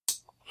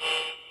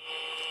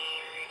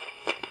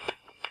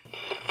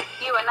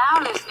now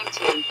listening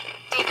to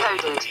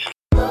Decoded.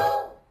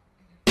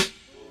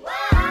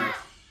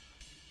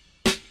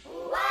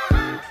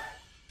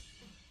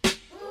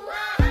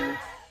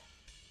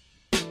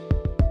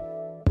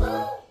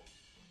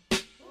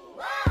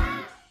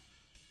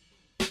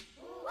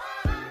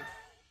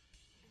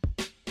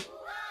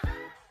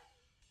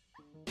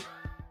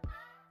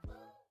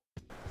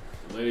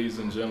 Ladies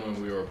and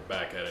gentlemen, we are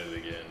back at it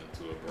again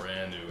into a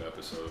brand new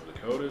episode of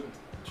Decoded.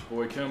 It's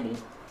your boy Kimball,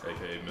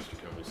 aka Mr.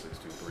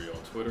 Kimball623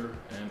 on Twitter,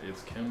 and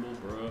it's Kimball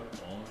Bruh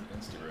on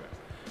Instagram.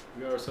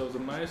 We got ourselves a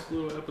nice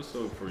little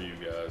episode for you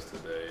guys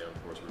today.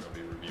 Of course, we're going to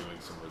be reviewing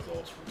some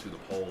results from To the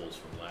Polls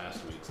from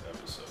last week's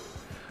episode.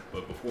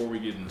 But before we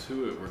get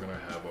into it, we're going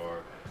to have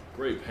our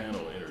great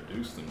panel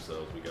introduce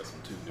themselves. We got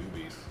some two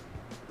newbies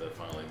that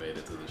finally made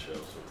it to the show, so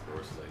of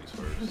course, ladies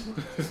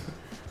first.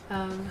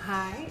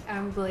 Hi,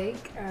 I'm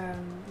Blake.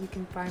 You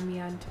can find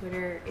me on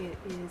Twitter. It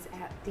is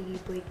at the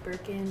Blake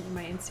Birkin, and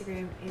my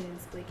Instagram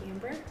is Blake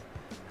Amber.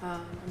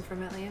 I'm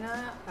from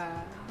Atlanta.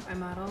 I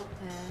model,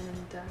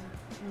 and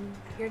I'm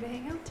here to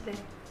hang out today.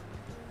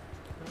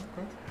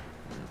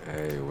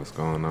 Hey, what's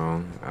going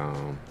on?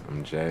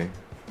 I'm Jay.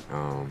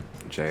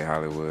 Jay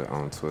Hollywood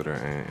on Twitter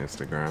and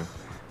Instagram.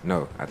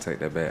 No, I take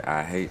that back.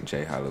 I hate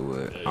Jay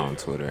Hollywood on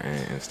Twitter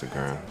and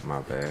Instagram.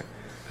 My bad.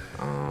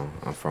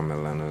 I'm from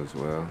Atlanta as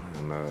well,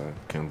 and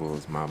Kimball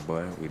is my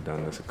boy. We've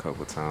done this a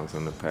couple times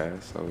in the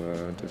past,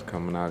 so just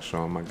coming out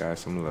showing my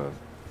guys some love.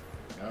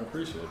 I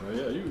appreciate it, man.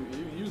 Yeah,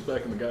 you was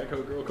back in the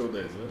Geico Girl Code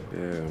days, man.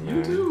 Yeah, man.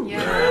 You too?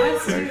 Yeah, I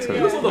was too.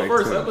 This was the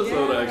first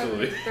episode,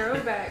 actually.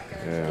 Throwback.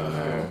 Yeah,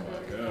 man. Oh,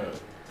 my God.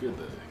 Good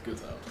day. Good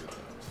times.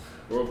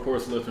 Well, of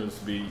course, listeners,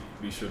 be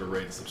sure to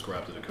rate and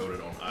subscribe to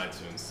Decoded on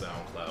iTunes,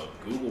 SoundCloud,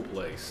 Google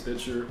Play,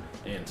 Stitcher,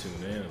 and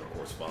tune in. And, of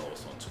course, follow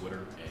us on Twitter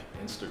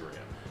and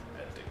Instagram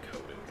at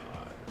Decoded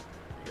Pod.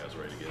 You guys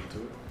ready to get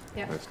into it?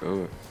 Yeah. Let's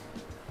do it.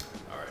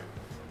 All right.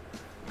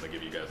 I'm going to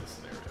give you guys a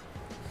scenario.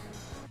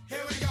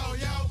 Here we go,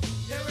 yo.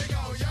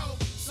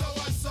 So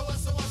what's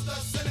the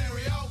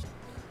scenario?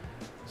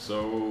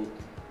 So,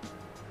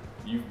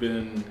 you've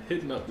been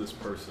hitting up this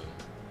person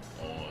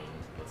on,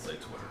 let's say,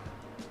 Twitter.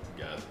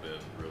 You guys have been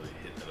really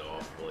hitting it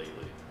off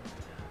lately.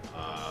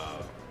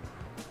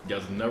 You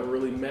guys have never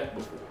really met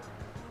before.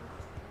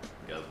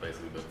 You guys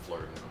basically been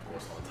flirting, of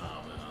course, on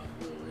timeline,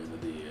 really in the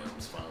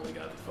DMs, finally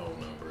got the phone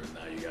number, and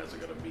now you guys are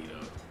going to meet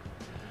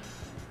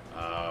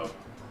up.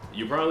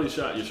 You probably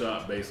shot your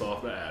shot based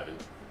off the Abby.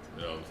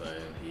 You know what I'm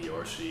saying? He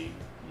or she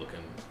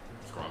looking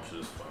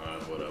scrumptious,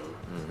 fine, whatever.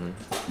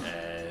 Mm-hmm.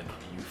 And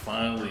you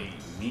finally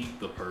meet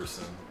the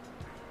person,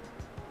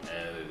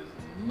 and it is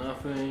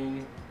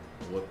nothing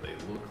what they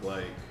look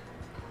like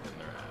in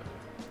their habit.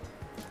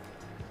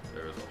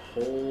 There's a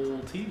whole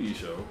TV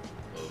show,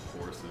 of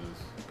course,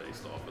 is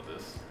based off of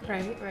this.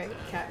 Right. And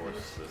Catfish. of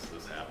course,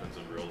 this happens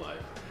in real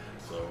life.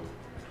 So,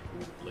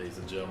 ladies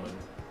and gentlemen,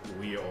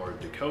 we are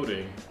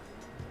decoding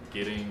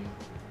getting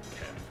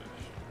catfish.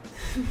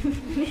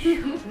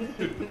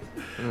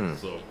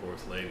 So, of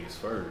course, ladies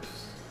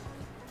first.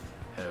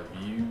 Have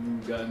you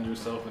gotten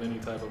yourself in any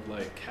type of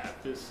like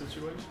catfish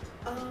situation?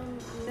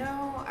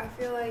 No, I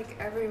feel like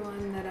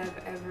everyone that I've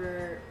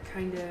ever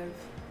kind of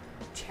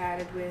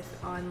chatted with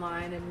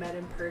online and met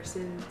in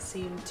person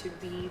seemed to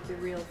be the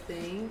real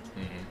thing.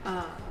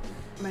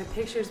 Mm-hmm. My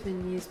picture's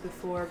been used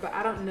before, but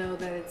I don't know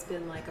that it's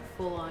been like a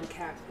full-on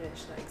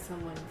catfish, like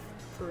someone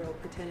for real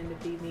pretending to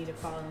be me to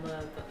fall in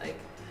love. But like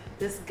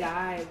this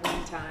guy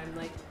one time,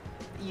 like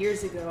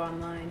years ago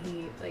online,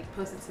 he like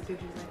posted some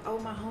pictures like, oh,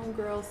 my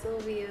homegirl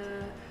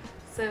Sylvia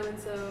so and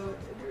so,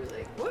 and we were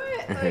like,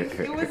 what? Like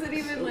it wasn't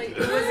even like, it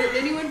wasn't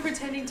anyone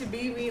pretending to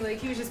be me. Like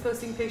he was just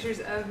posting pictures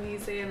of me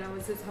saying I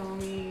was his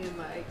homie, and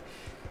like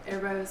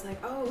everybody was like,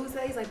 oh, who's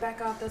that? He's like,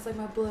 back off, that's like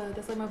my blood,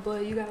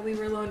 you gotta leave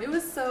her alone. It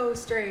was so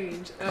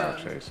strange. Cloud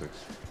chasers.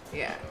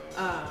 Yeah.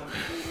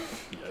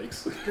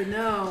 Yikes. But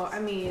no, I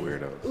mean,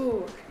 Weirdos.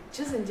 Ooh,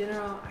 just in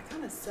general, I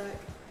kind of suck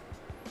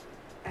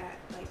at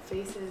like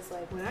faces.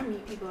 Like when I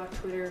meet people off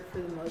Twitter, for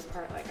the most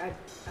part, like I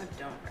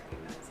don't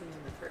recognize them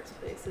in the first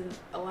place, and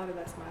a lot of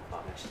that's my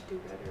fault. I should do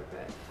better,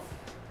 but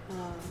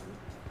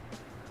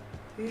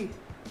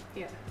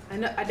yeah,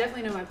 I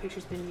definitely know my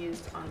picture's been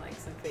used on like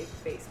some fake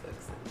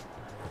Facebooks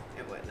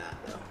and whatnot,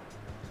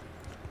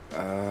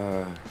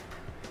 though.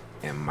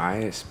 In my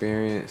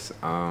experience,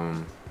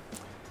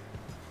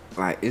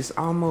 like it's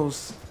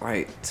almost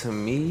like, to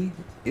me,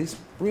 it's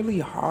really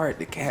hard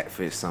to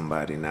catfish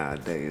somebody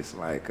nowadays.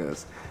 Like,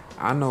 'cause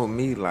I know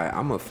me, like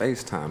I'm a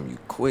FaceTime you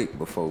quick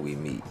before we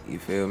meet. You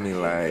feel me?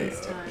 Like,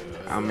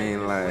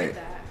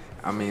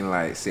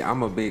 see,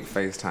 I'm a big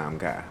FaceTime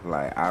guy.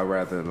 Like, I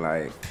rather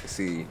like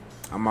see.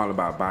 I'm all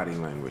about body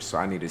language, so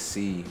I need to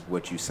see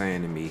what you're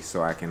saying to me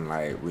so I can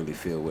like really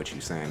feel what you're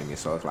saying to me.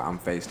 So it's like I'm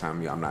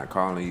FaceTime you, I'm not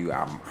calling you.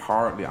 I'm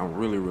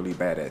really, really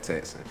bad at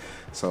texting.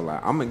 So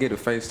like I'm gonna get a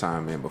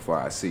FaceTime in before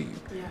I see you.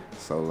 Yeah.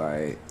 So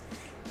like,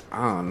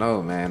 I don't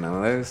know, man,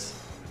 unless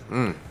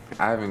I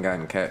haven't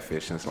gotten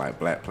catfish since like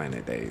Black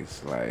Planet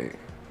days. Like,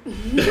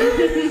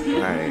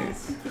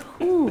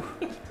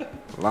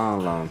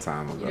 long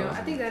time ago. You know,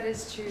 I think that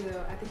is true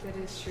though. I think that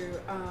is true.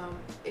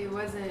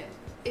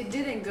 It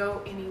didn't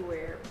go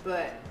anywhere,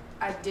 but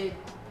I did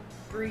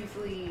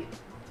briefly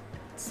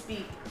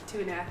speak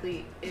to an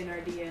athlete in our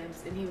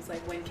DMs, and he was like,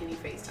 when can you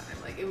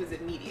FaceTime? Like, it was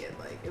immediate.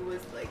 Like, it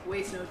was like,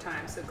 waste no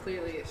time. So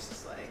clearly it's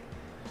just like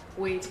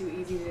way too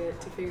easy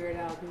to figure it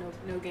out.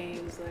 No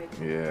games. Like,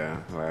 Yeah,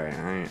 like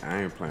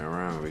I ain't playing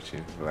around with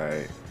you.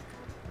 Like,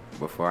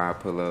 before I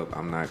pull up,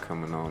 I'm not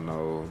coming on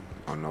no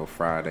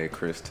Friday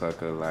Chris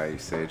Tucker, like,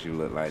 said you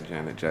look like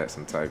Janet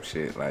Jackson type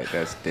shit. Like,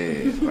 that's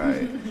dead.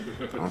 Like,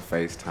 on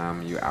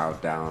FaceTime you, I'll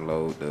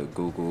download the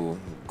Google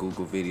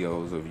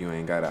videos of you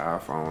ain't got an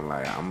iPhone.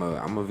 Like,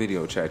 I'm a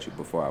video chat you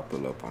before I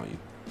pull up on you.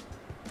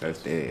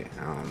 That's dead.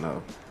 I don't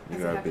know. You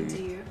has it gotta happened be.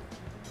 to you?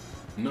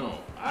 No,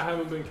 I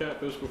haven't been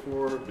catfished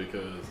before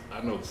because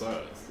I know the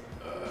signs,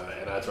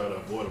 and I try to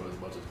avoid them as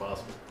much as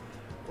possible.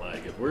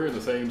 Like, if we're in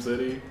the same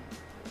city,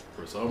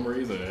 for some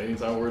reason,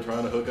 anytime we're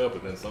trying to hook up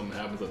and then something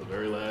happens at the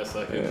very last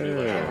second, be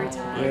like, Yeah. Every oh,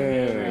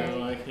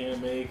 time. I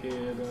can't make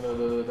it,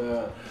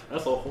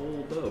 That's a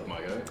whole dub,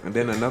 my guy. And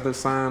then another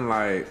sign,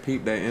 like,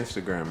 peep that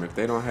Instagram.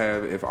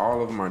 If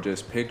all of them are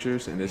just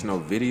pictures and there's no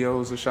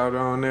videos or shouted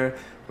on there,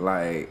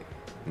 like,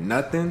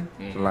 nothing,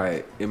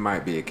 like, it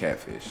might be a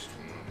catfish.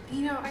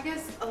 You know, I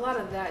guess a lot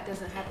of that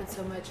doesn't happen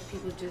so much.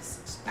 People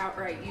just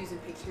outright using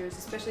pictures,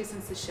 especially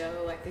since the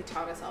show, like, they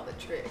taught us all the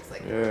tricks,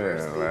 like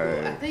reverse Google.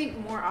 like- I think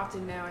more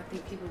often now, I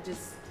think people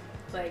just,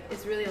 like,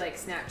 it's really like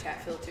Snapchat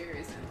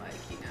filters and, like,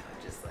 you know,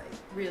 just like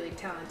really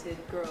talented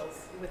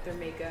girls with their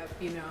makeup,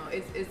 you know.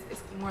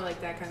 It's more like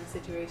that kind of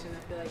situation, I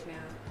feel like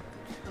now.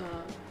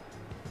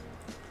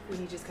 When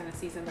you just kind of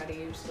see somebody,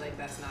 you're just like,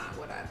 that's not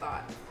what I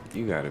thought.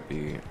 You gotta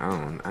be, I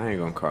ain't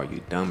gonna call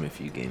you dumb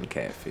if you getting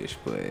catfish,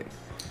 but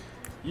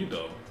You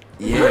dumb.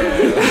 yeah.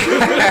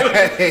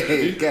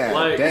 God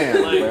like,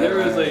 damn, like bro.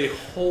 there is a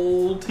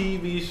whole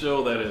TV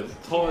show that has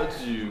taught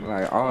you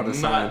Like, all the not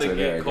signs to are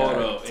there, get caught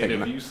guys. up, and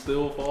if you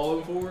still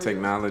falling for it,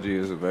 Technology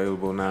is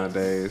available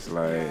nowadays.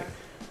 Like, Yeah.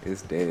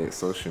 it's dead.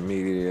 Social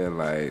media,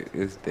 like,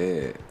 it's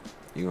dead.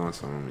 You a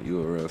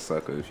real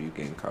sucker if you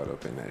getting caught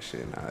up in that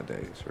shit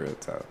nowadays. Real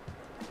talk.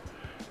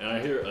 And I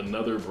hear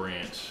another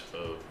branch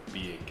of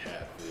being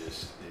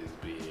catfished is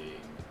being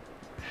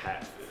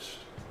hatfished.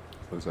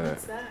 What's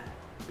What's that? that?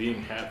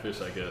 Being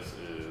hatfished, I guess,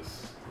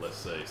 is, let's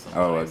say, something.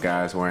 Oh, a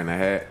guy's wearing a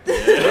hat?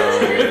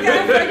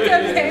 Got fucked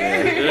up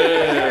hair.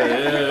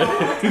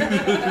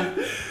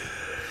 Yeah.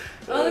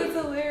 Oh, that's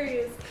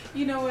hilarious.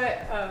 You know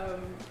what?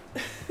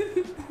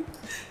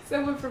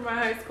 Someone from my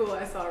high school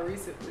I saw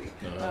recently.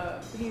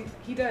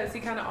 He does. He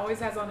kind of always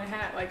has on a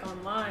hat, like,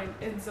 online.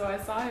 And so I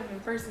saw him in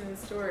person in the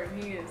store,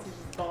 and he's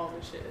just bald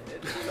and shit.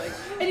 And, it's like,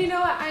 and you know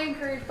what? I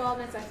encourage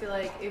baldness. I feel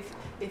like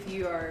if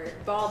you are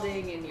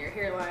balding and your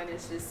hairline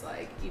is just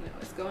like, you know,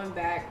 it's going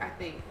back, I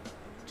think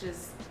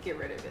just get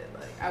rid of it.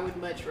 Like, I would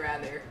much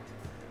rather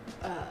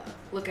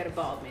look at a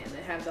bald man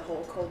than have the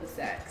whole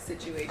cul-de-sac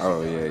situation.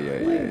 Oh, going yeah, on. yeah,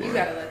 Like, yeah, you yeah.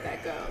 gotta let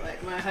that go.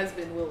 Like, my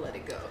husband will let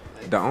it go.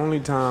 Like, The only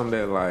time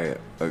that, like,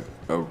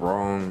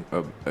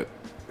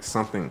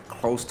 something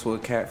close to a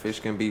catfish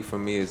can be for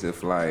me is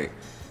if I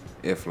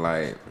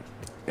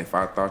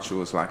thought you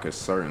was like a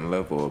certain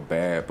level of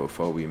bad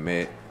before we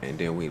met, and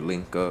then we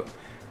link up,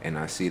 and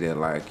I see that,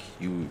 like,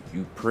 you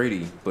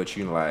pretty, but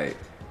you, like,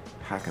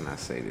 how can I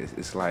say this?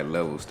 It's like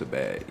levels to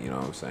bad, you know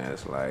what I'm saying?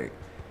 It's like,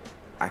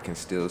 I can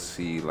still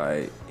see,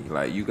 like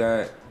you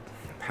got,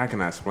 how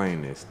can I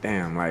explain this?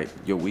 Damn, like,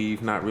 your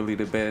weave not really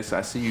the best.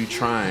 I see you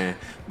trying,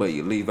 but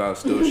your leave out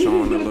still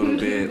showing a little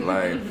bit.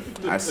 Like,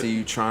 I see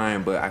you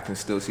trying, but I can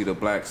still see the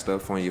black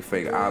stuff on your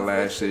fake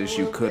eyelashes.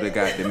 You could have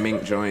got the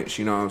mink joints,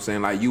 you know what I'm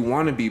saying? Like, you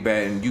want to be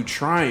bad and you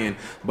trying,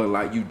 but,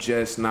 like, you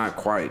just not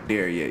quite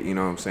there yet, you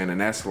know what I'm saying? And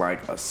that's,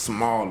 like, a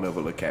small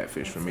level of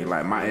catfish for me.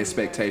 Like, my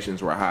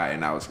expectations were high,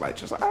 and I was, like,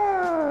 just like,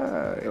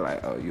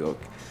 like, oh, you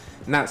okay?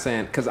 Not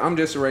saying, because I'm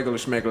just a regular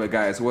schmegular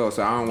guy as well,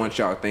 so I don't want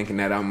y'all thinking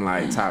that I'm,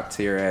 like, top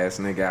tier ass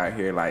nigga out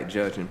here, like,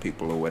 judging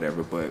people or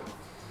whatever, but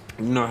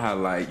you know how,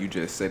 like, you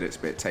just set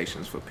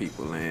expectations for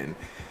people, and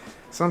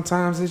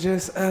sometimes it's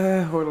just,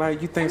 or,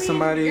 like, you think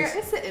somebody's... Yeah,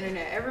 it's the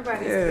internet.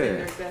 Everybody's Yeah. putting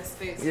their best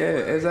face Yeah,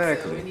 forward.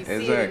 exactly, So when you see it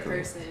in exactly.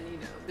 person, you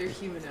know, they're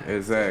humanized.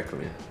 Exactly.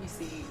 You know, you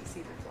see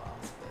the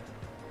flaws.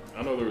 But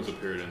I know there was a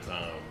period in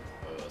time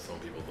some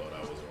people thought I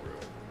wasn't real.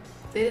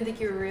 they didn't think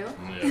you were real?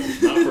 Yeah,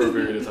 not for a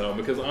period of time,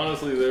 because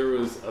honestly, I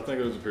think there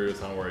was a period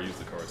of time where I used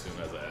the cartoon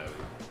as an Abby.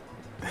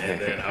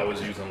 And then I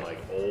was using, like,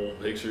 old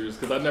pictures,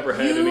 because I never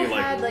had You any,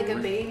 like... had, like, a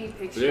baby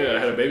picture. Yeah, I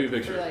had a baby for,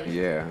 picture. like,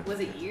 Yeah. Was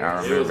it years? I It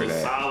was remember a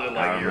that. solid,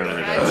 I like, year and a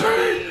remember half.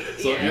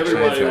 Actually, So yeah.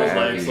 everybody changed was your like,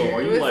 Abby. so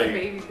are It you, was a like,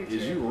 baby picture.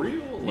 is you real?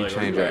 You Like,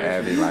 change are your you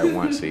Abby, like,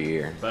 once a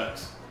year.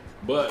 Facts.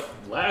 But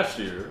last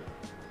year,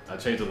 I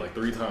changed it, like,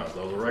 3 times.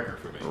 That was a record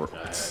for me.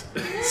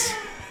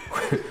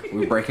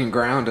 We're breaking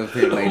ground up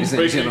here, ladies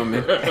and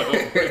gentlemen.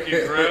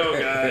 Breaking ground,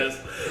 guys.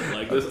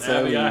 Like, this this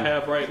Abby I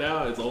have right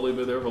now, it's only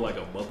been there for like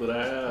a month and a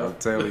I'm half.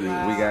 telling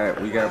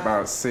you, we got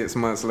about 6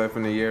 months left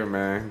in the year,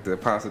 man. The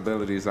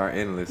possibilities are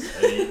endless.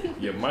 Hey,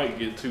 you might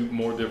get 2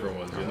 more different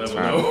ones. You never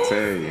Trying know. to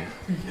tell you.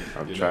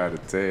 I'm You trying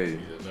to tell you.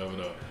 You never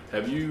know.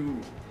 Have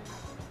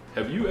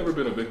you ever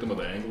been a victim of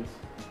the angles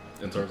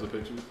in terms of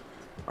pictures?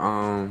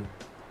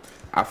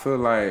 I feel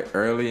like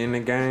early in the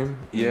game,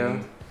 yeah.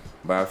 Mhm.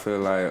 But I feel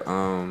like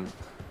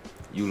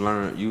you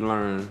learn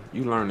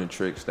the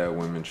tricks that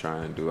women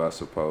try and do, I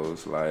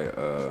suppose. Like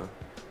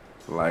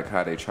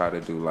how they try to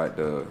do like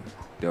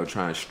they'll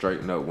try and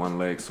straighten up one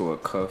leg so a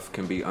cuff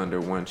can be under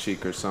one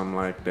cheek or something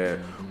like that,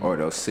 or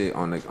they'll sit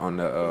on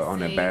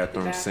the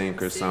bathroom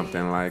sink or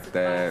something like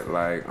that.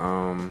 Like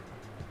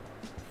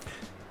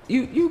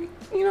you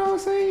know what I'm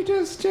saying?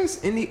 Just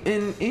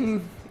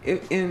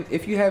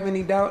if you have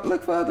any doubt,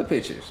 look for other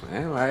pictures,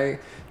 man.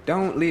 Like,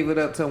 don't leave it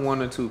up to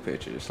 1 or 2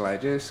 pictures.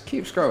 Like, just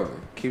keep scrolling.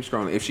 Keep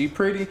scrolling. If she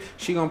pretty,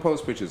 she gonna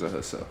post pictures of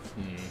herself.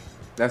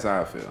 That's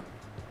how I feel.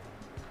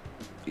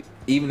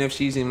 Even if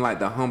she's in like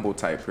the humble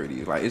type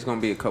pretty, like it's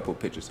gonna be a couple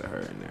pictures of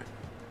her in there.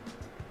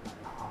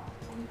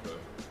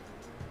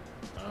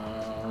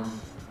 What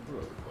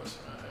other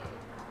question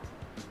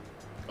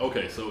I have?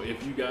 Okay, so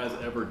if you guys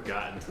ever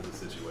got into the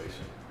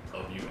situation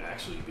of you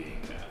actually being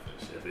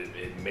catfish, if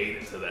it made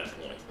it to that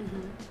point,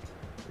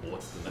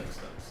 what's the next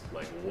steps?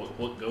 Like,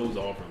 what goes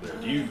on from there?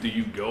 Do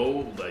you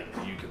go, like,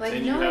 do you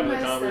continue knowing having the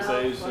myself,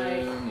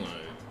 conversation?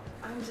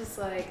 I'm just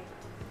like,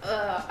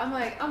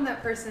 I'm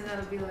that person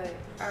that'll be like,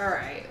 all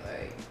right,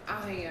 like,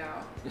 I'll hang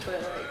out,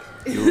 but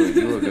like,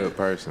 You a good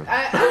person.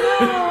 I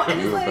know, and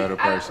You it's a like, better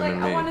person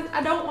than me.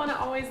 I don't want to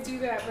always do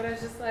that, but I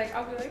was just like,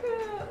 I'll be like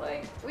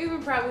we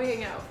would probably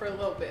hang out for a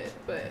little bit,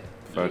 but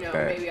Fuck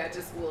that. maybe I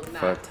just will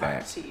not Fuck talk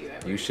that. to you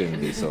ever. You shouldn't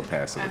be again. so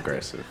passive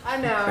aggressive. I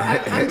know,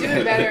 I'm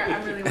doing better.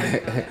 I'm really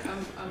working on it.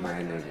 I'm My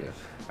working on nigga.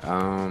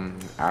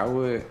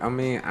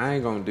 it. I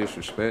ain't gonna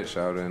disrespect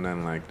Shawty or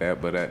nothing like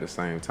that, but at the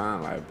same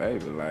time, like,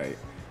 baby, like,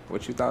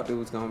 what you thought it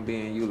was gonna be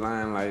and you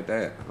lying like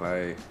that?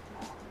 Like,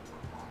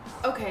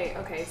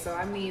 Okay, so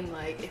I mean,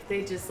 like, if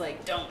they just,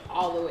 like, don't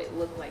all the way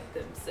look like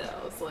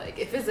themselves, like,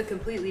 if it's a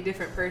completely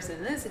different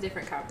person, then it's a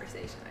different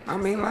conversation, I guess. I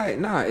mean, like,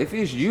 nah, if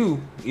it's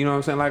you, you know what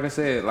I'm saying? Like I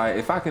said, like,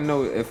 if I can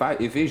know, if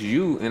it's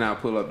you and I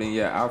pull up, then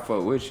yeah, I'll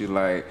fuck with you.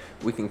 Like,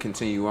 we can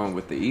continue on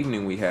with the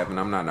evening we have, and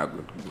I'm not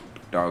gonna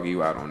dog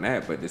you out on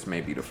that, but this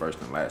may be the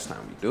first and last time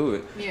we do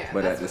it. Yeah,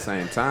 but that's at the what-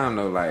 same time,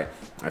 though, like,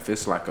 if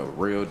it's like a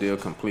real deal,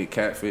 complete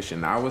catfish,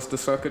 and I was the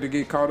sucker to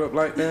get caught up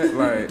like that,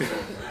 like,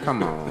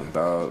 come on,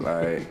 dog.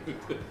 Like,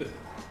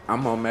 I'm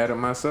more mad at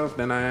myself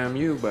than I am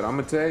you, but I'm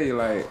gonna tell you,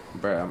 like,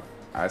 bruh,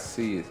 I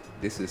see it.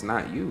 This is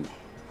not you.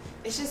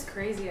 It's just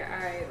crazy.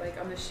 Like,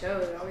 on the show,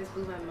 it always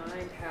blew my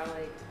mind how,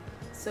 like,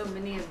 so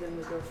many of them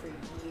would go for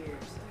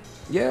years.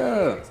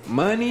 Yeah,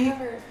 money,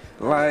 Never.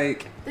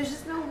 like, There's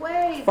just no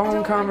way. I phone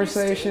don't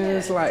conversations,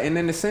 understand. like, and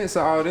in the sense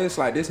of all this,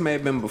 like, this may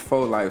have been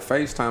before, like,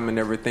 FaceTime and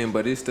everything,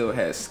 but it still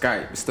had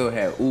Skype, it still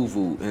had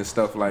Uvu and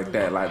stuff like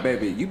that. Like,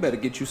 baby, you better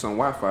get you some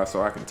Wi-Fi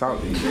so I can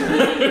talk to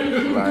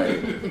you.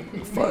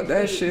 Like, fuck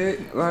that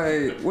shit.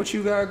 Like, what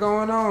you got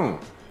going on?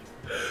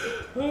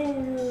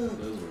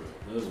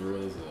 That's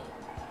real as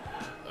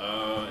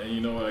hell. And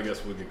you know what? I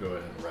guess we could go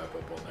ahead and wrap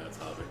up on that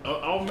topic.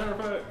 Oh, matter of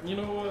fact, you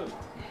know what?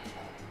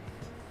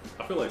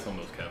 I feel like some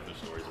of those catfish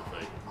stories are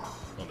fake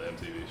on the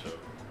MTV show.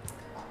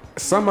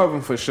 Some of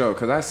them for sure,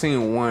 because I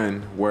seen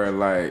one where,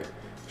 like,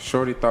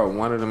 Shorty thought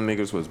one of them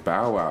niggas was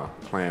Bow Wow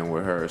playing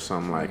with her or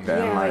something like that.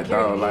 Yeah, I'm like, like, you're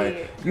dog, an like,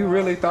 idiot, you girl.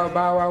 really thought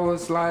Bow Wow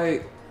was,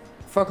 like,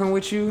 fucking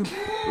with you?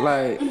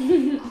 Like,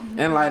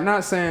 and, like,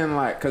 not saying,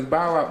 like, because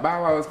Bow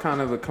Wow is kind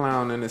of a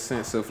clown in the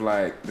sense of,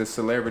 like, the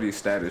celebrity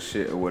status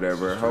shit or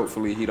whatever.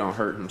 Hopefully he don't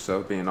hurt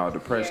himself being all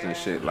depressed and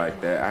Yeah. shit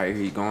like that. I hear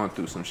he going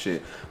through some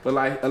shit. But,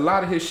 like, a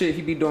lot of his shit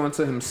he be doing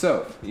to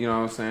himself. You know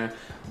what I'm saying?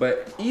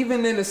 But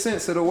even in the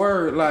sense of the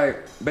word,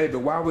 like, baby,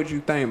 why would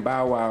you think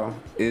Bow Wow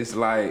is,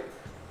 like,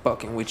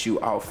 fucking with you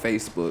off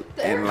Facebook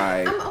and,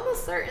 like... I'm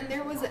almost certain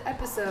there was an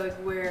episode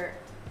where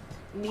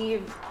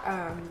Neve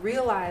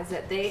realized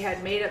that they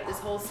had made up this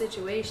whole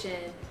situation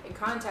and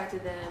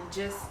contacted them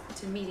just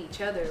to meet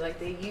each other. Like,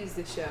 they used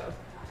the show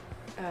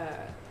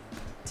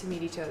to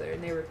meet each other,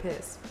 and they were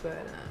pissed.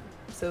 But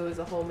so it was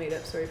a whole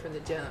made-up story from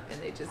the jump,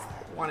 and they just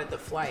wanted the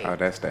flight. Oh,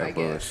 that's that I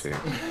guess. bullshit.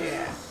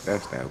 Yeah.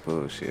 That's that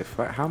bullshit.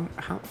 How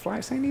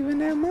flights ain't even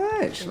that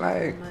much. Not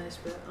Like, much,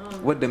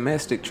 but, with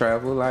domestic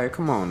travel, like,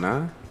 come on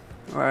now.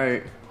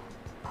 Like,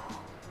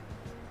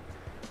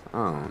 I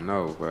don't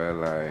know, bro.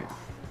 Like,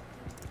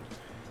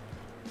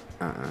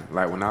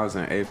 like when I was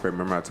in 8th grade,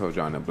 remember I told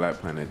y'all in the Black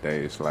Planet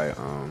days, like,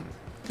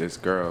 this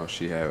girl,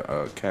 she had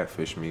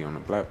catfished me on the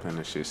Black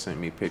Planet shit, sent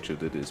me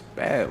pictures of this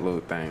bad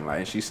little thing, like,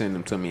 and she sent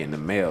them to me in the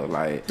mail,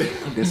 like,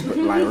 this,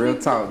 like, real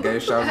talk,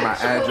 gave Shawty my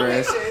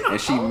address, and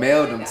she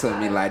mailed them to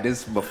me, like,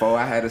 this before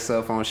I had a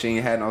cell phone, she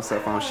ain't had no cell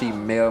phone, she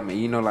mailed me,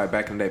 you know, like,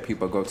 back in the day,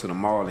 people go to the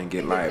mall and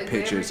get, like,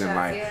 pictures and,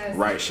 like,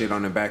 write shit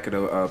on the back of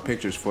the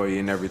pictures for you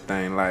and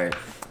everything, like,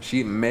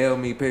 she mailed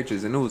me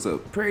pictures, and it was a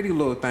pretty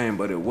little thing,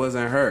 but it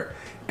wasn't her,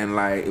 and,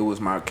 like, it was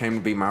came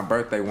to be my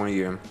birthday one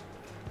year,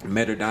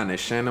 Met her down at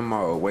Shannon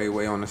Mall,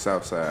 way on the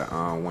south side,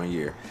 one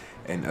year.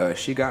 And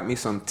she got me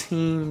some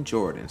Team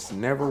Jordans.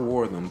 Never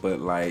wore them, but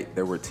like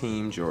there were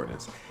Team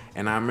Jordans.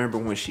 And I remember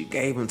when she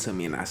gave them to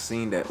me, and I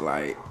seen that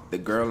like the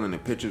girl in the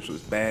pictures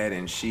was bad,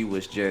 and she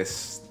was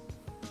just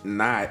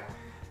not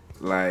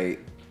like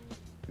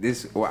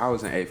this. Well, I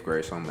was in 8th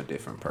grade, so I'm a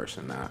different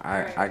person now.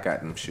 I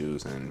got them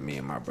shoes, and me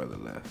and my brother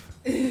left.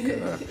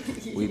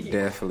 We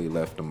definitely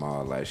left them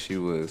all. Like she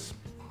was,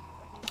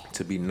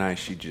 to be nice,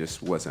 she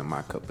just wasn't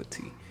my cup of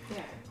tea.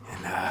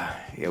 Yeah.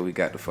 And we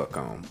got the fuck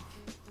on.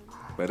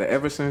 But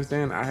ever since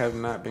then, I have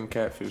not been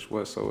catfished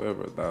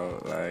whatsoever,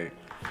 dog. Like,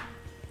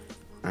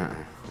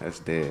 that's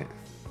dead.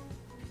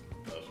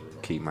 That's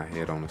real. Keep my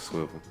head on a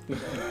swivel.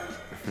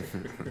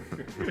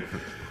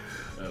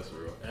 That's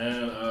real.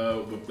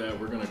 And with that,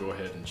 we're going to go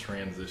ahead and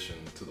transition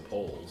to the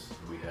polls.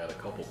 We had a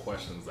couple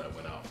questions that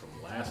went out from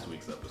last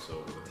week's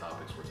episode where the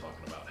topics were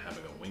talking about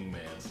having a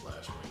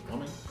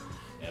wingman/wingwoman,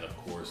 and of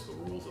course, the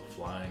rules of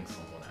flying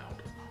someone out.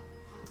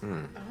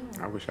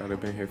 I wish I'd have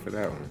been here for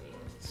that one.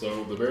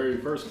 So the very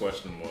first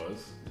question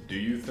was, do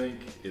you think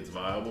it's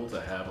viable to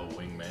have a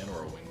wingman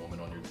or a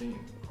wingwoman on your team?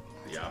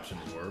 The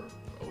options were,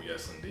 oh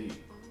yes indeed,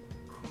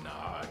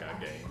 nah, I got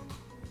game,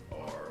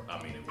 or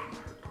I mean it wouldn't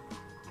hurt.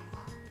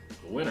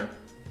 The winner,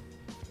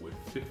 with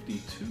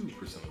 52%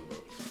 of the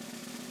votes,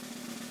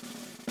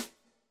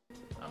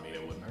 I mean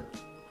it wouldn't hurt.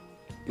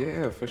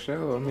 Yeah, for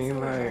sure. I mean,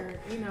 like,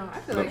 you know, I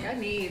feel like I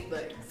need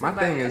like my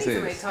somebody, thing is I need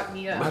somebody this. to talk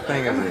me up. My Like,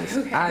 thing I'm is like, this.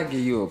 okay. I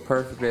give you a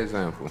perfect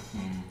example.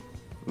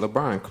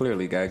 LeBron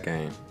clearly got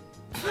game.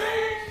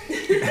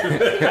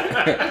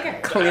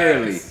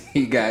 Clearly,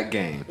 he got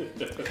game.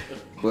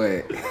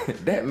 But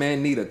that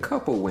man need a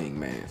couple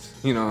wingmans.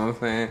 You know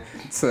what I'm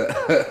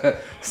saying?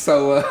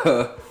 So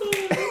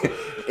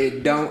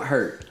it don't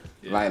hurt.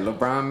 Yeah. Like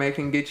LeBron may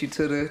can get you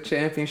to the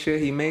championship.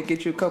 He may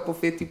get you a couple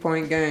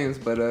 50-point games,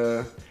 but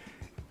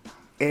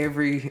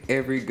every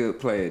good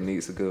player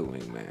needs a good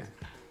wingman.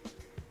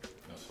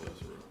 That's real.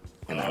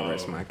 And I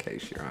rest my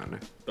case, Your Honor.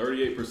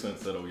 38%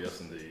 said oh yes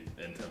indeed,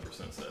 and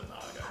 10% said nah, I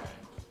got game.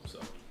 So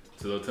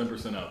to the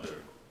 10% out there,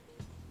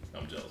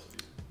 I'm jealous of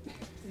you.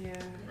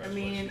 Yeah, I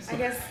mean, I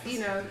guess, you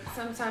know,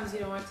 sometimes you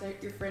don't want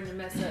your friend to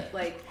mess you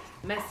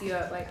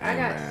up. Like, I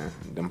got,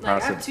 I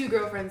have 2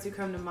 girlfriends who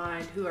come to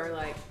mind who are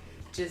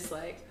just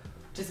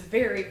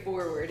very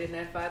forward. And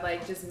if I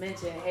just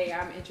mention, hey,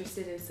 I'm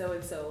interested in so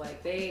and so,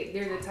 like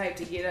they're the type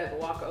to get up,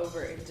 walk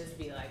over, and just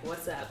be like,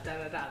 what's up, da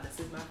da da. This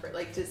is my friend.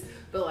 Just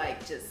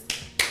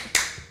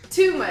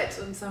too much.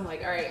 And so I'm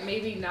like, all right,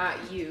 maybe not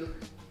you,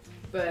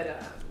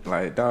 but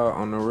like, dog,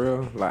 on the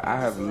real, like I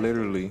have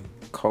literally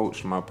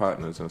coached my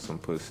partners in some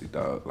pussy,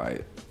 dog,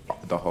 like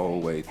the whole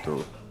way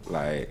through.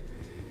 Like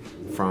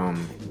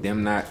from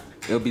them not,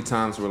 there'll be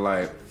times where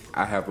like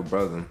I have a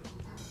brother,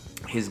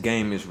 his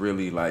game is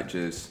really like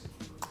just,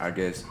 I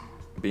guess,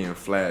 being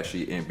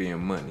flashy and being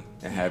money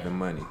and having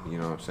money, you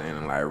know what I'm saying?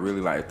 And like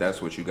really, like if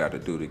that's what you got to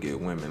do to get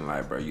women,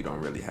 like bro, you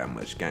don't really have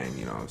much game,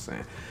 you know what I'm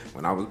saying?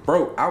 When I was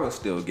broke, I was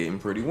still getting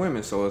pretty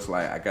women, so it's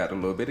like I got a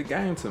little bit of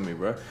game to me,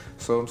 bro.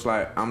 So it's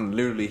like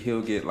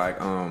he'll get like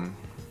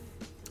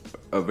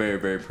a very,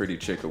 very pretty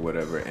chick or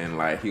whatever, and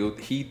like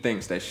he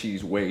thinks that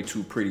she's way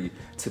too pretty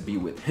to be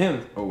with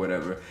him or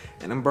whatever,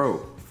 and I'm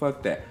bro,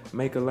 fuck that.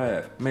 Make her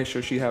laugh. Make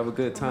sure she have a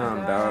good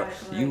time, dog.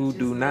 Like, you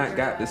do not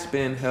got to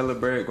spend hella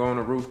bread going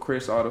to Roof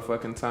Chris all the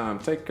fucking time.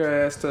 Take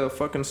your ass to a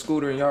fucking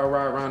scooter and y'all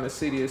ride around the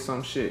city or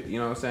some shit. You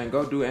know what I'm saying?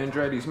 Go do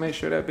Andretti's. Make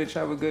sure that bitch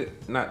have a good,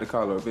 not to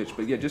call her a bitch,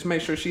 but yeah, just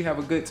make sure she have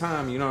a good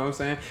time. You know what I'm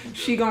saying?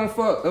 She gon'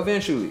 fuck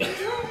eventually.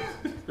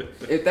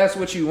 If that's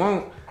what you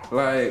want,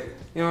 like,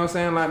 you know what I'm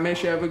saying? Like, make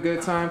sure you have a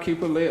good time,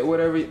 keep her lit,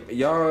 whatever.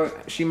 Y'all,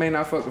 she may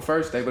not fuck the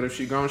first day, but if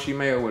she grown, she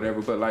may or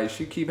whatever. But, like,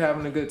 she keep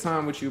having a good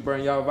time with you, bro,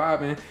 and y'all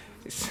vibing,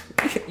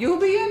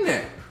 you'll be in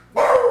there.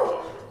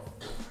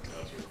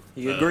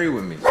 He agree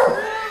with me.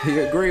 He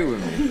agree with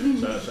me.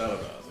 Shout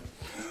out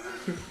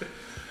to Ozzy.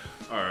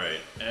 All right,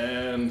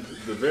 and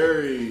the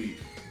very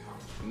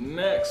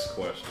next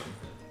question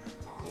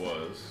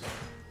was,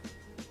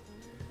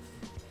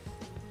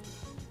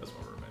 that's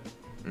my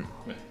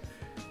roommate.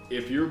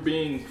 If you're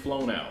being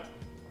flown out,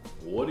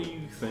 what do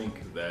you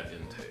think that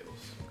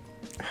entails?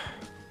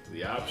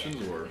 The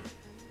options were,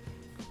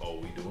 oh,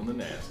 we doing the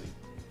nasty.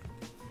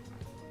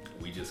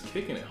 We just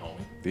kicking it,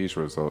 homie. These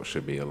results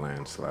should be a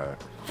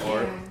landslide.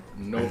 Or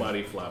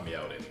nobody fly me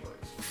out anyways.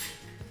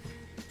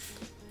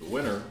 The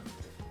winner,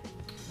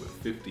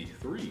 with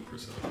 53%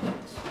 of the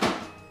votes.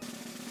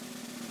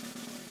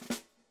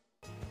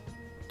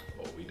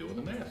 Oh, we doing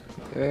the nasty.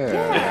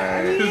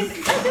 Yeah. I mean, I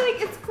feel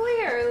like it's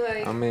clear.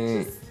 Like, I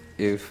mean,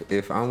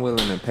 if I'm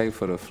willing to pay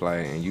for the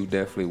flight and you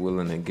definitely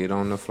willing to get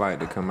on the flight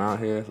to come out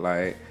here,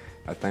 like,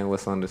 I think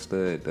what's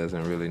understood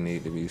doesn't really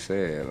need to be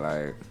said.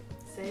 Like,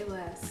 say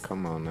less.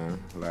 come on now.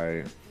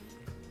 Like,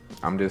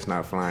 I'm just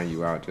not flying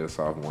you out just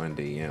off one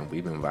DM.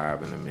 We've been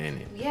vibing a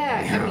minute.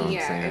 Yeah, You know I mean, what I'm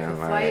yeah. saying? If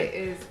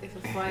a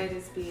Like, flight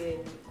is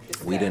being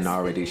We didn't discussed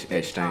already and been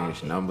exchange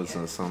talking, numbers yeah.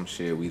 and some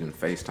shit. We didn't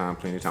FaceTime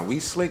plenty of time. We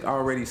slick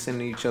already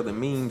sending each other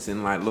memes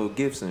and like little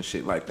gifts and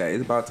shit like that.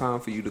 It's about time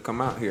for you to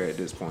come out here at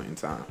this point in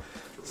time.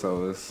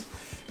 So it's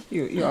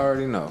you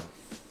already know.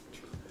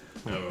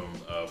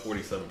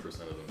 47% of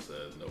them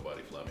said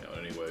nobody fly me out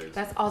anyways.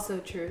 That's also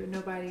true.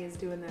 Nobody is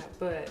doing that,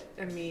 but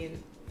I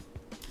mean,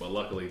 But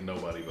luckily,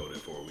 nobody voted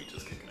for we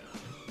just kicking out.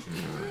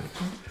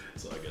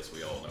 So I guess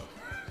we all know.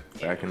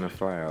 Back in the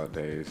flyout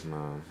days,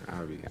 no,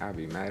 I'll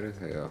be mad as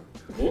hell.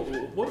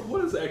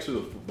 What is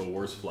actually the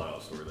worst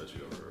flyout story that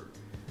you ever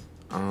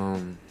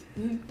heard?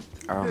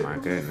 Oh my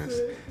goodness.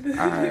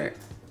 All right,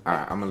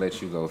 I'm gonna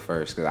let you go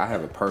first because I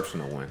have a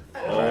personal one.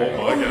 Oh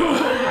my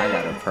god. I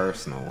got a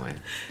personal one.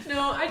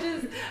 no, I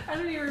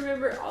don't even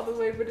remember all the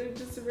way, but I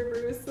just remember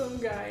it was some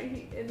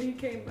guy, and he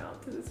came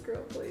out to this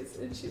girl place,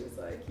 and she was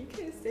like, "You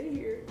can't stay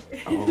here."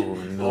 Oh Oh,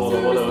 the no.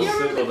 one that was You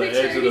sitting remember on the the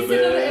edge of picture? the He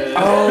sit on the edge bed. of the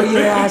Oh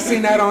yeah, I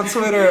seen that on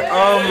Twitter.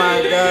 Oh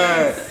my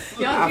god.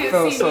 Y'all I can't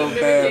felt see so me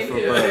bad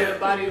mimicking for his bruh.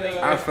 body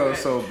language. I felt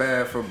so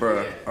bad for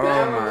bruh.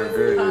 Oh my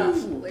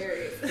goodness.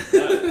 Hilarious.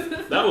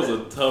 That was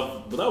a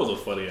tough, but that was a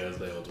funny ass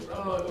day on Twitter.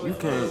 I'm not gonna You lie.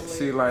 can't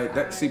see like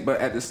that. See,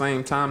 but at the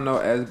same time though,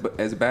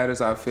 as bad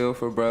as I feel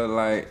for bro,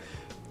 like,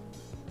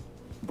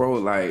 bro,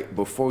 like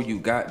before you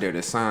got there,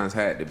 the signs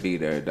had to be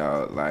there,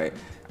 dog. Like,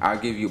 I'll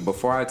give you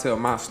before I tell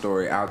my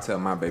story, I'll tell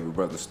my baby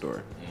brother's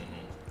story.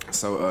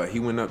 So he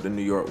went up to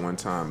New York one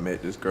time,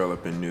 met this girl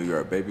up in New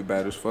York, baby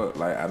bad as fuck.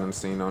 Like I done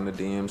seen her on the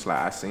DMs, like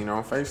I seen her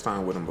on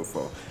FaceTime with him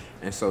before.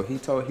 And so he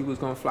told he was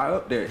gonna fly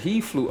up there.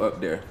 He flew up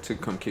there to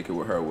come kick it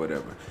with her or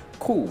whatever.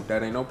 Cool,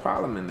 that ain't no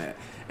problem in that.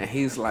 And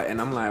he's like, and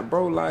I'm like,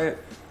 bro, like,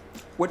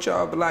 what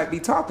y'all like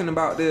be talking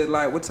about this?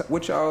 Like,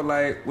 what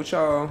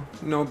y'all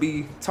you know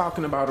be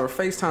talking about or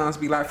FaceTimes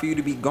be like for you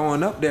to be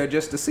going up there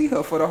just to see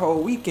her for the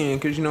whole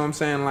weekend? Cause you know what I'm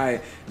saying,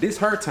 like this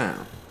her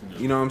town.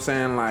 You know what I'm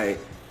saying, like.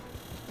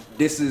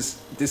 This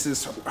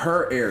is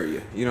her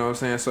area, you know what I'm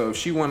saying? So if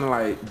she wanna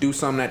like do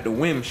something at the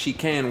whim, she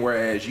can,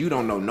 whereas you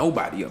don't know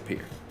nobody up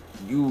here.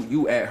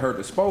 You at her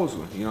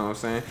disposal, you know what I'm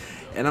saying?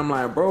 And I'm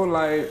like, bro,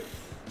 like,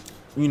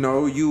 you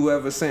know, you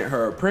ever sent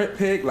her a print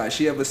pic? Like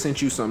she ever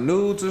sent you some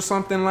nudes or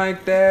something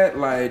like that?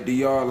 Like do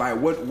y'all like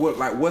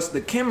what's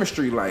the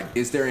chemistry like?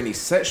 Is there any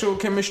sexual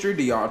chemistry?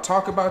 Do y'all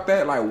talk about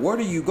that? Like what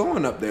are you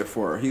going up there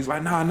for? He's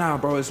like, nah,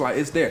 bro, it's like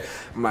it's there.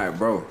 I'm like,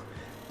 bro,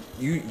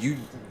 you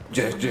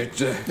just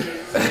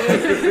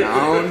I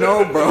don't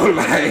know, bro.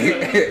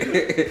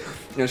 Like,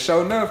 and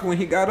sure enough, when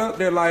he got up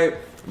there, like,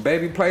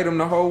 baby played him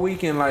the whole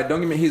weekend. Like,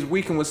 don't get me, his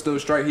weekend was still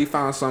straight. He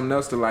found something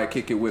else to like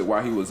kick it with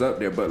while he was up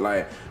there. But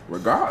like,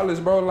 regardless,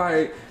 bro,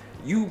 like,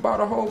 you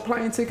bought a whole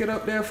plane ticket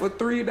up there for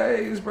 3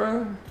 days,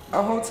 bro.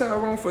 A hotel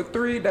room for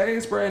 3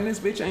 days, bro, and this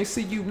bitch ain't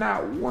see you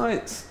not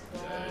once.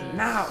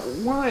 Not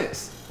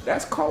once.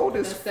 That's cold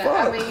as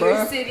fuck, I'm in bro.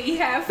 your city,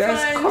 have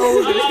That's fun.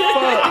 cold as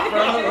fuck,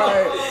 bro.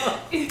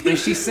 Like, and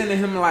she sending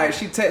him like,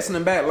 she texting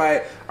him back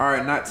like, all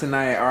right, not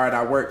tonight. All right,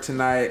 I work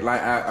tonight. Like,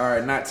 all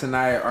right, not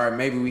tonight. All right,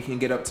 maybe we can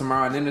get up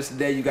tomorrow. And then this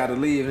day you gotta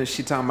leave. And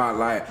she talking about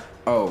like,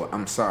 oh,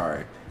 I'm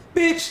sorry,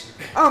 bitch.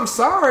 I'm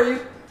sorry.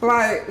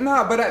 Like,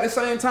 nah, but at the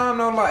same time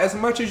though, like, as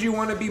much as you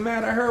want to be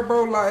mad at her,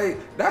 bro,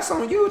 like, that's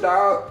on you,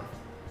 dog.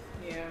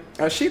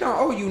 Yeah. She don't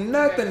owe you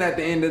nothing at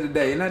the end of the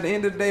day. And at the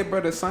end of the day,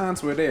 bro, the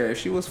signs were there. If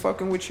she was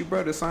fucking with you,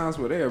 bro, the signs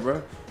were there,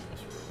 bro.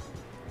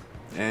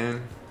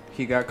 And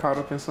he got caught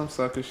up in some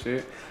sucker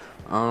shit.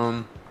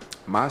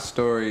 My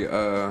story,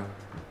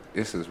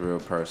 this is real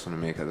personal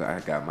to me because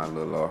I got my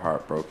little old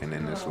heart broken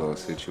in this little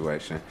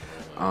situation.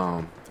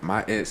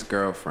 My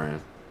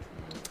ex-girlfriend,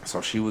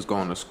 so she was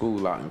going to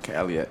school out in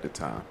Cali at the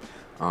time.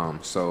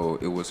 So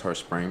it was her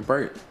spring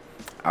break.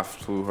 I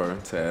flew her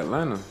to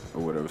Atlanta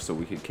or whatever so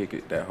we could kick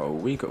it that whole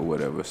week or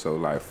whatever. So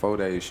like 4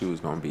 days she was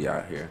gonna be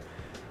out here.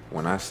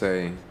 When I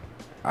say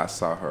I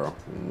saw her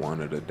one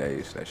of the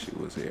days that she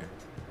was here.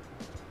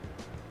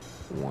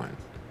 One.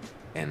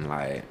 And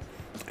like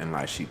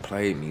she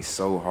played me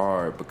so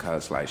hard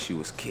because like she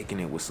was kicking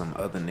it with some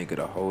other nigga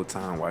the whole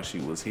time while she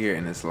was here.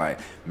 And it's like,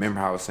 remember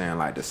how I was saying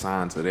like the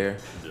signs are there?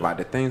 Yeah. Like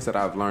the things that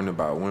I've learned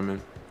about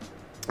women,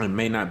 it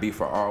may not be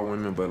for all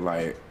women, but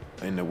like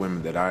and the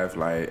women that I've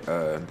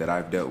that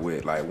I've dealt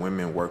with, like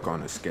women work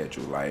on a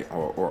schedule, like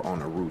or on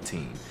a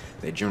routine.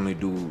 They generally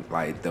do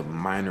like the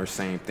minor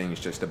same things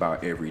just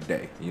about every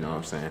day. You know what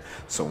I'm saying?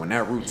 So when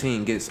that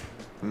routine gets,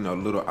 you know, a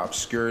little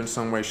obscure in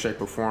some way,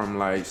 shape, or form,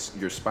 like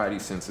your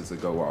spidey senses will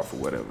go off or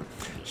whatever.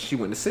 She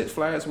went to Six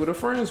Flags with her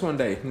friends one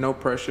day, no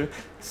pressure.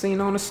 Seen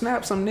on the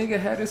snap some nigga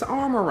had his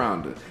arm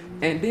around her,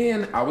 and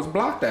then I was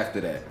blocked after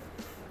that.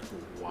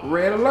 Wow.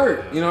 Red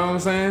alert, you know what I'm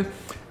saying?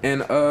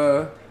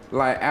 And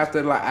like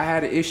after like I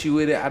had an issue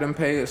with it, I didn't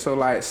pay it, so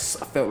like I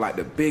felt like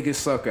the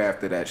biggest sucker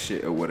after that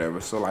shit or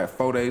whatever. So like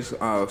 4 days,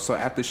 so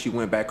after she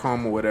went back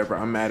home or whatever,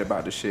 I'm mad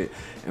about the shit.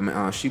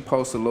 And she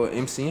posted a little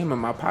MCM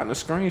and my partner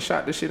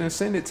screenshot the shit and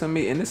sent it to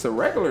me, and it's a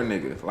regular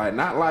nigga, like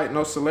not like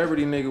no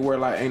celebrity nigga where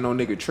like ain't no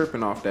nigga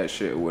tripping off that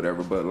shit or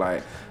whatever, but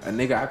like a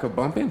nigga I could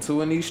bump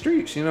into in these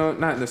streets, you know,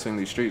 not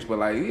necessarily these streets, but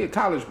like he a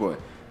college boy.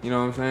 You know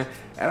what I'm saying?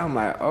 And I'm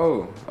like,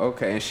 oh,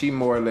 okay. And she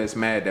more or less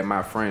mad that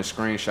my friend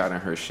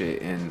screenshotting her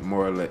shit and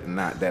more or less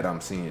not that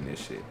I'm seeing this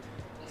shit.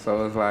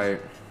 So it's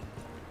like,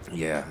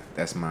 yeah,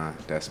 that's my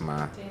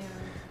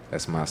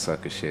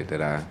sucker shit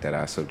that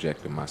I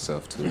subjected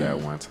myself to that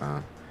one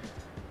time.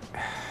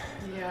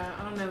 Yeah,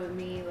 I don't know with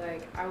me,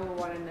 like, I would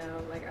want to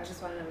know, like, I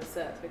just want to know what's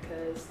up,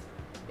 because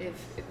if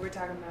we're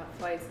talking about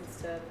flights and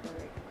stuff,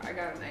 like, I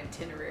got an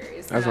itinerary.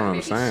 It's That's not what I'm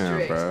maybe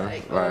saying,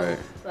 strict, bro.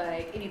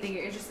 like anything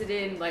you're interested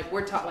in, like,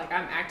 like,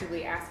 I'm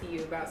actively asking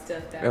you about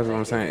stuff that, That's what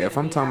I'm saying. If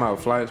I'm talking about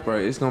flights, bro,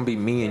 it's gonna be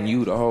me and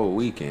you the whole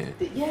weekend.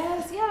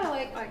 Yes, yeah,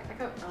 like, I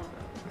don't know.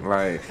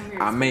 Like,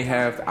 I may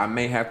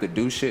have to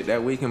do shit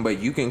that weekend, but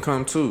you can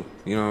come too.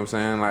 You know what I'm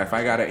saying? Like, if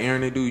I got an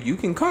errand to do, you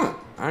can come.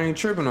 I ain't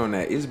tripping on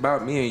that. It's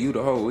about me and you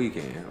the whole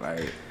weekend.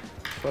 Like,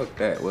 fuck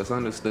that. What's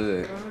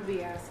understood? I'm gonna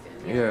be asking.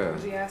 Yeah. I'm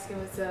gonna be asking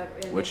what's up.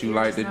 And What if you you're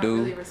like just to not do.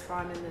 really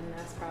responding, then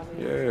that's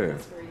probably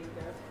that's where you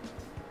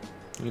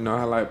go. You know,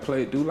 I like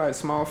do like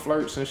small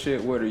flirts and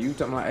shit with her. You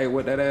tell me like, hey,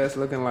 what that ass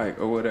looking like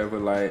or whatever.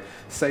 Like,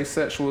 say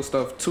sexual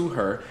stuff to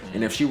her,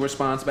 and if she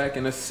responds back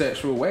in a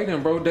sexual way,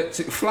 then bro,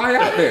 fly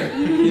out there.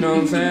 You know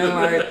what I'm saying?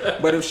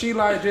 Like, but if she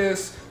like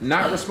just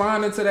not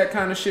responding to that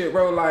kind of shit,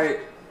 bro,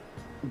 like,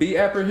 be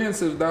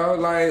apprehensive, dog.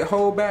 Like,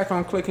 hold back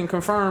on clicking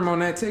confirm on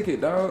that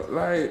ticket, dog.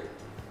 Like,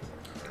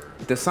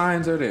 the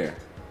signs are there.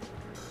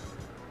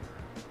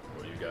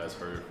 Well, you guys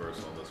heard it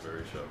first on this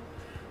very show.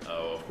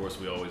 Of course,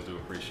 we always do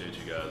appreciate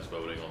you guys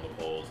voting on the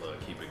polls.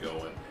 Keep it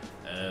going.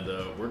 And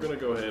we're going to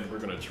go ahead and we're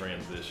going to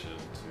transition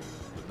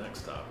to the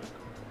next topic.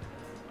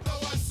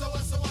 So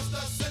what's the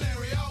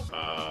scenario?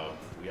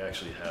 We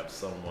actually have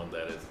someone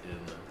that is in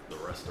the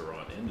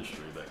restaurant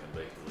industry that can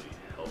basically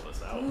help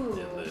us out Ooh.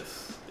 in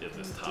this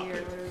topic.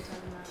 Dear, what are we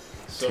talking about?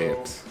 So,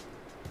 Tips.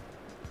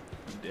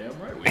 damn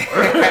right we are.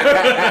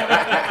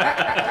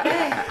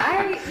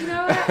 You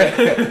know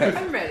what?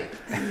 I'm ready.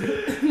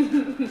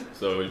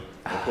 So,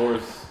 of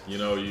course, you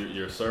know,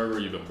 you're a server,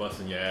 you've been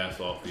busting your ass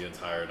off the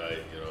entire night,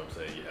 you know what I'm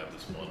saying? You have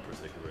this one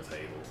particular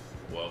table.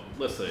 Well,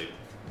 let's say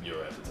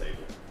you're at the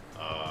table.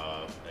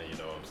 And you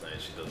know what I'm saying?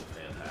 She does a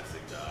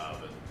fantastic job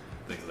and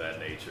things of that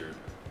nature.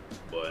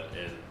 But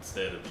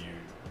instead of you...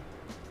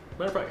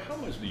 Matter of fact, how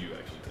much do you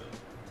actually tip?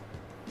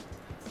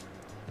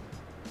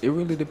 It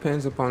really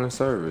depends upon the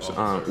service.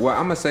 Service. Well,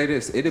 I'm gonna say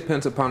this: it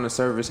depends upon the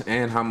service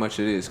and how much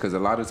it is. Because a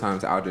lot of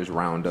times I'll just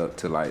round up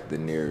to like the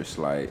nearest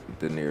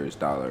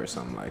dollar or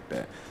something like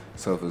that.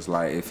 So if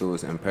it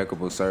was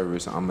impeccable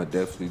service, I'm gonna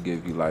definitely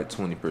give you like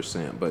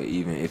 20%. But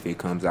even if it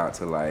comes out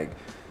to like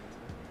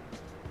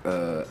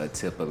a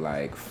tip of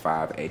like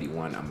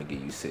 $5.81, I'm gonna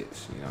give you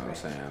 6. You know what I'm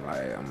saying?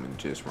 Like, I'm gonna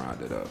just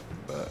round it up.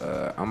 But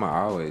I'm gonna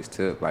always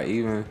tip. Like,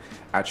 even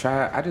I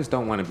just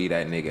don't want to be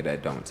that nigga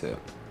that don't tip.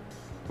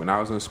 When I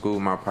was in school,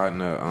 my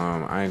partner,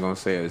 I ain't gonna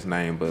say his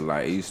name, but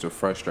like, it used to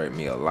frustrate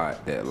me a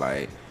lot that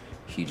like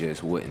he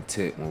just wouldn't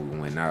tip when we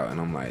went out, and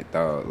I'm like,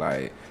 dog,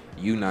 like,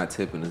 you not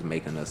tipping is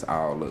making us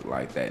all look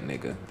like that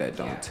nigga that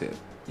don't tip.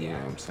 You know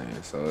what I'm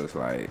saying? So it's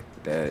like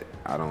that.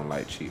 I don't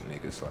like cheap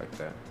niggas like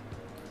that.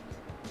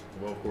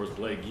 Well, of course,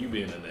 Blake, you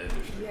being in the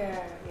industry.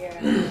 Yeah.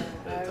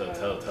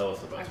 Tell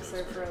us about I've your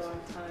served for a experience.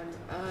 long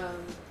time.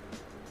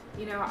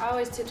 You know, I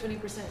always tip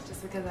 20%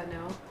 just because I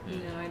know. You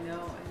know, I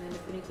know. And then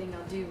if anything,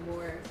 I'll do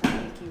more if I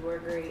think you were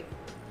great.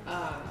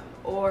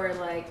 Or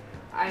like,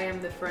 I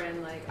am the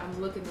friend, like,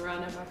 I'm looking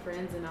around at my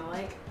friends and I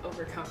like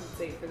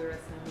overcompensate for the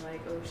rest of them.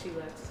 Like, oh, she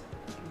left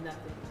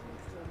nothing.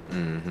 So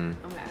I'm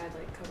gonna add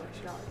like a couple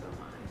extra dollars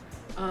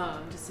on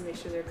mine. Just to make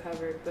sure they're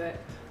covered. But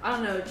I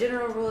don't know,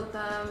 general rule of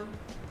thumb,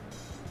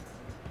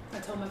 I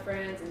told my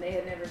friends and they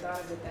had never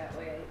thought of it that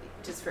way.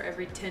 Just for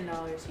every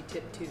 $10 you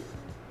tip 2.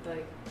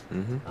 Like,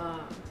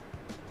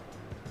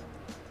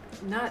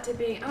 not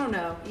tipping, I don't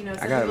know. You know,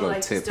 some I got a people little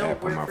like tip just don't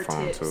app on work my for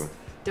phone tips. too.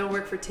 Don't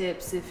work for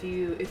tips if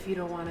you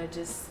don't want to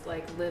just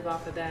like live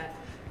off of that.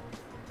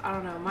 I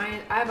don't know.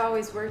 I've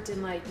always worked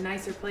in like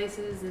nicer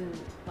places and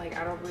like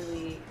I don't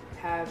really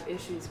have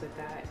issues with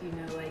that. You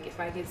know, like if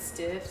I get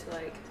stiffed,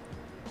 like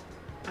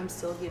I'm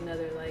still getting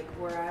another, like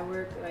where I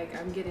work, like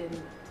I'm getting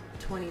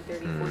 $20,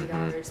 $30,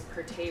 $40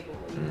 per table.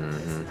 You know,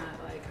 it's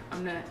not like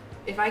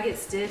if I get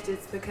stiffed,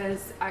 it's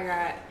because I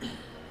got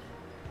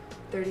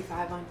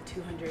 35 on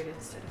 200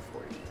 instead of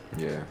 40.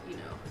 Yeah. You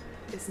know,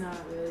 it's not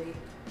really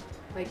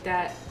like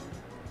that.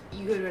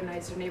 You go to a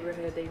nicer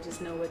neighborhood, they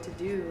just know what to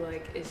do.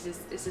 Like, it's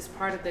just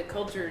part of the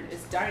culture.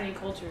 It's dining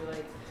culture.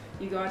 Like,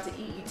 you go out to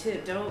eat, you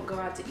tip. Don't go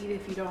out to eat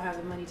if you don't have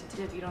the money to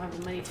tip. You don't have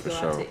the money to go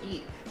out to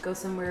eat. Go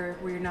somewhere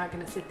where you're not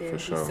going to sit there and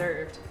be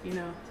served, you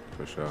know?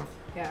 For sure.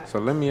 Yeah. So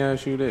let me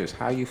ask you this.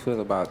 How you feel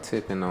about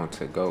tipping on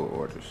to-go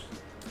orders?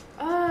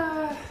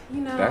 You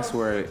know. That's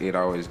where it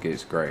always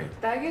gets gray.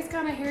 That gets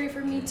kind of hairy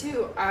for me,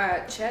 too.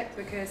 I check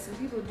because some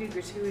people do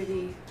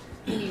gratuity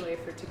anyway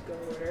for to-go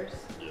orders.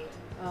 Yeah.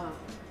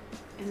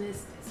 And this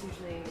is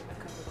usually a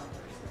couple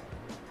dollars,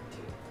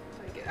 too.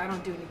 Like, I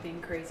don't do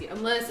anything crazy.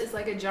 Unless it's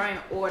like a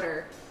giant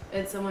order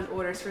and someone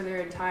orders for their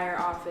entire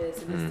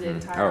office and it's the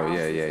entire office.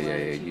 Oh, yeah.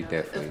 lunch, You know?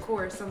 definitely. Of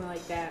course, something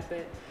like that.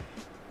 But,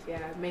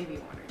 yeah, maybe $1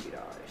 or $2, you know.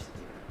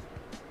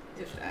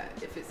 if that,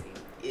 if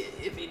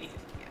anything,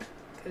 yeah,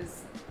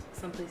 because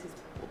some places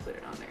will put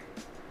it on there.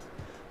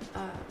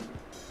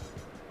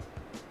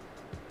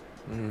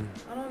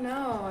 I don't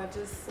know. I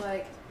just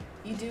like,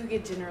 you do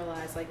get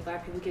generalized. Like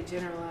black people get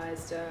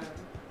generalized.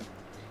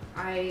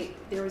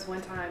 There was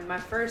one time, my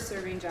first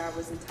serving job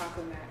was in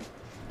Taco Mac,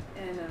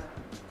 and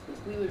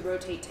we would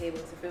rotate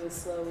tables. If it was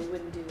slow, we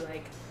wouldn't do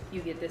like,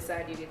 you get this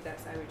side, you get that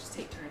side. We'd just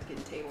take turns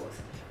getting tables.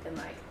 And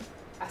like,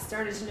 I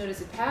started to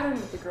notice a pattern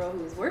with the girl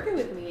who was working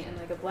with me, and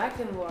like a black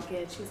woman would walk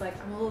in, she was like,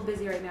 I'm a little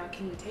busy right now,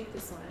 can you take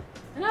this one?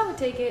 And I would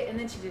take it, and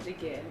then she did it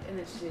again, and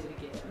then she did it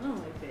again. And I'm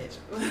like, bitch.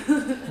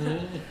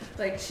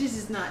 Like, she's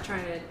just not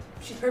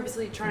she's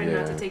purposely trying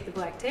not to take the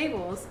black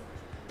tables,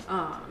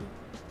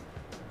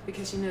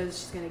 because she knows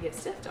she's gonna get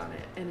stiffed on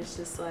it. And it's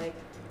just like,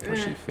 Or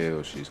she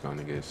feels she's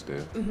gonna get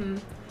stiff. Mm-hmm.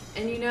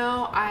 And you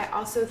know, I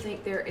also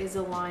think there is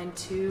a line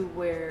too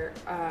where,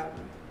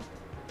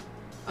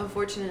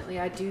 unfortunately,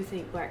 I do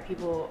think black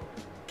people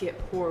get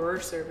poorer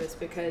service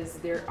because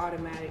they're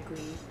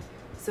automatically,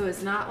 so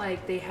it's not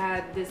like they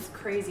had this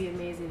crazy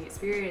amazing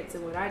experience.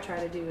 And what I try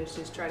to do is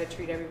just try to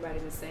treat everybody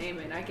the same,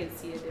 and I can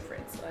see a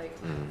difference. Like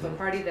if a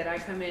party that I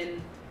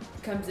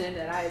comes in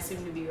that I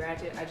assume to be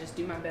ratchet, I just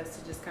do my best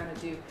to just kind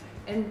of do.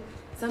 And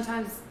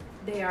sometimes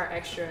they are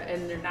extra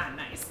and they're not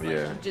nice.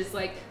 Like, just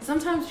like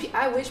sometimes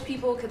I wish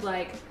people could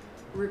like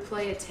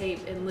replay a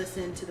tape and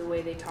listen to the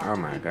way they talk. Oh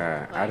to my people.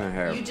 God, Like, I don't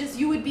have.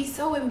 You would be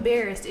so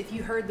embarrassed if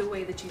you heard the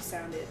way that you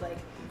sounded like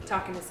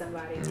talking to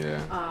somebody.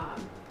 Yeah.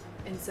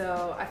 And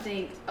so I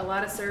think a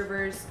lot of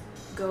servers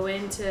go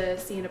into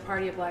seeing a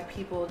party of black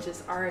people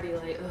just already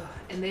like, ugh,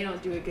 and they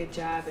don't do a good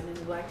job, and then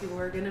the black people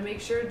are gonna make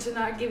sure to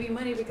not give you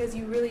money because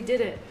you really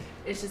didn't.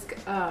 It's just,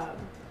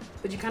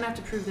 but you kind of have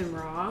to prove them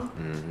wrong.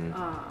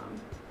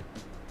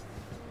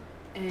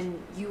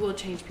 And you will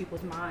change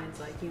people's minds.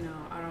 Like, you know,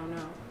 I don't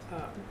know.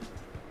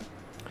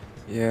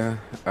 Yeah.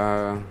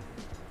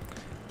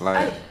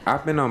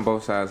 I've been on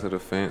both sides of the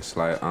fence.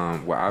 Like,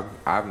 well,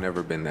 I've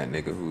never been that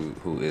nigga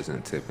who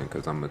isn't tipping,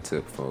 because I'm a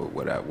tip for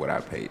what I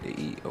paid to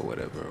eat or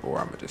whatever, or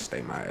I'm gonna just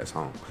stay my ass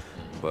home.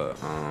 But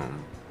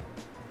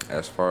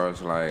as far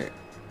as like,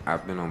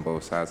 I've been on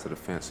both sides of the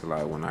fence. So,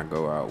 like, when I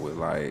go out with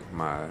like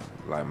my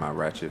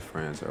ratchet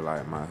friends or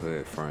like my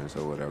hood friends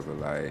or whatever,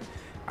 like,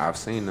 I've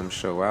seen them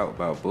show out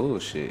about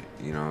bullshit.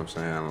 You know what I'm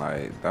saying?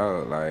 Like,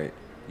 dog, like,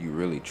 you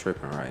really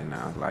tripping right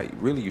now. Like,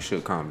 really, you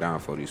should calm down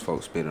for these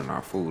folks spitting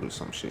our food or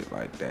some shit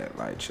like that.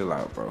 Like, chill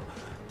out, bro.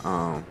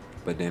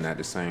 But then at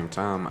the same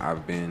time,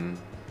 I've been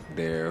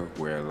there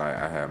where, like,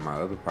 I had my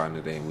other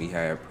partner there, and we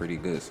had pretty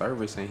good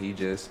service, and he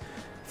just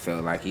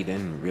felt like he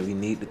didn't really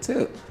need the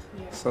tip.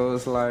 Yeah. So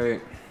it's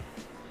like...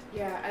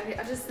 Yeah,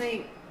 I just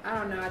think, I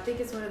don't know, I think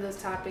it's one of those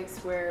topics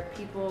where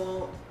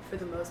people, for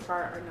the most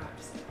part,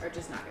 are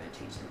just not going to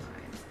change their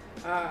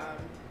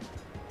minds.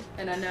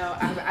 And I know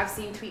I've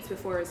seen tweets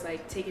before. It's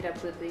like, take it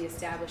up with the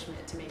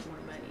establishment to make more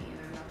money. And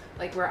I know,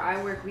 like where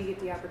I work, we get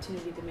the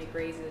opportunity to make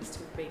raises to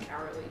make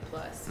hourly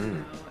plus, you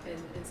know,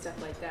 and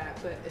stuff like that.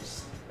 But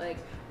it's like,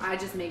 I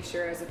just make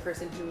sure as a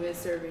person who is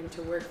serving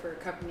to work for a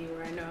company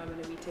where I know I'm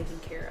going to be taken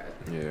care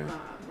of. Yeah.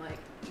 Like,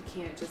 you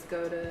can't just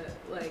go to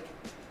like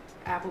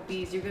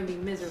Applebee's. You're going to be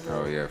miserable.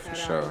 Oh yeah, for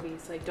sure.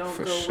 Applebee's. Like, don't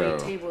for go sure. wait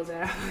tables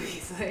at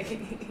Applebee's. Like,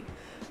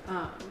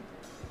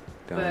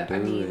 Don't do I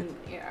mean,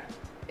 it. yeah.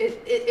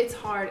 It's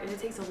hard, and it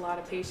takes a lot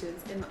of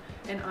patience,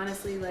 and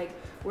honestly, like,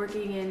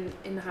 working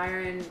in the higher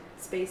end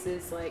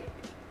spaces, like,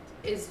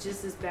 is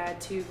just as bad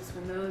too, because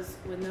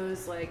when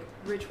those like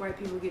rich white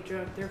people get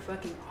drunk, they're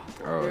fucking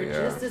awful. Oh, they're yeah.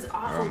 just as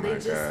awful. Oh, my They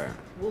just God.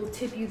 will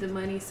tip you the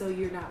money so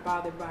you're not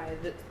bothered by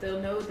it.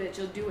 They'll know that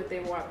you'll do what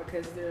they want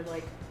because they're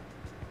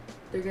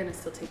gonna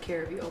still take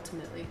care of you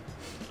ultimately.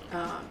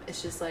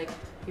 It's just like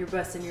you're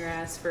busting your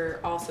ass for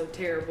also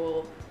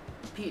terrible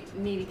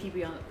needy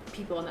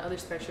people on the other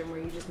spectrum, where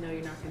you just know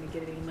you're not going to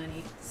get any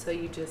money, so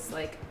you just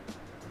like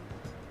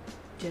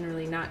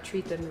generally not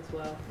treat them as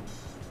well.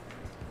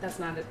 That's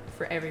not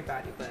for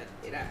everybody, but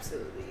it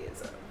absolutely is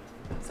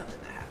something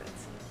that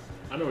happens.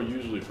 I know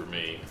usually for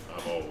me,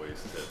 I've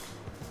always tipped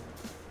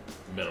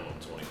minimum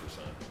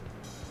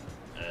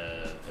 20%.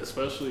 And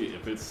especially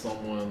if it's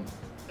someone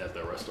at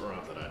the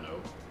restaurant that I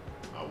know,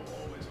 I will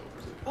always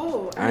overtip.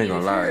 Oh, I ain't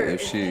gonna lie.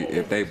 you're-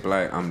 If they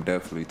black, I'm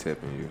definitely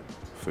tipping you.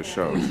 For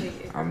sure.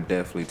 I'm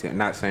definitely tipping.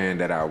 Not saying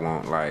that I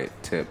won't like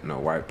tip no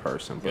white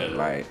person, but Yeah.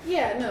 like,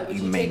 yeah, no, but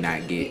you may take-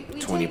 not get we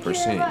take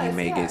 20%. care of You us,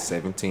 may yeah. get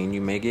 17.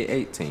 You may get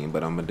 18.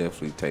 But I'm gonna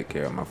definitely take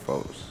care of my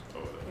folks.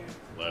 Oh,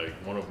 yeah. Like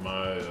one of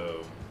my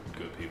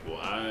good people,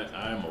 I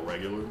am a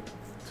regular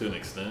to an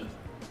extent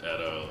at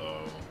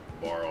a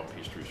bar on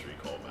Peachtree Street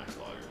called Max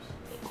Loggers,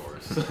 of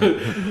course.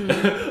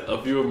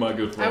 A few of my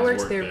good friends I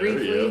worked work there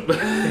briefly.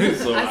 Yeah.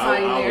 So I saw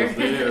you I was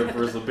there. there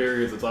for some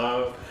periods of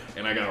time,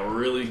 and I got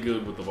really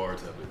good with the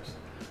bartenders.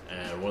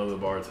 And one of the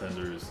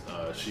bartenders,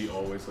 she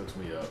always hooks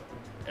me up.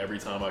 Every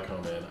time I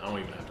come in, I don't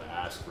even have to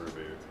ask for a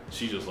beer.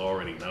 She just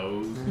already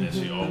knows, and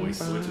she always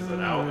switches it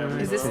out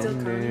every Is time. it still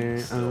Connie?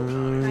 Still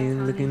Connie. Hi, Connie.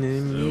 Looking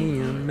at me,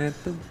 Still I'm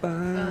at the bar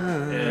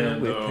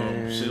And with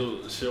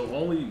her. she'll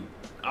only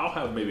I'll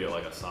have maybe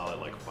like a solid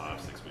like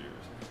 5-6 beers,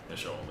 and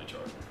she'll only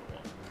charge me for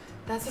one.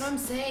 That's what I'm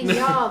saying,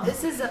 y'all.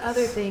 This is the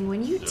other thing.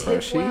 When you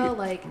tip well,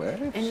 like,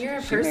 and you're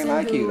a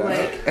person who,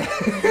 like,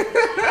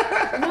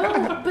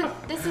 no, but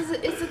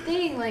it's a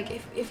thing.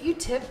 Like, if you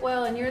tip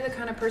well and you're the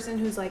kind of person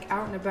who's like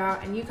out and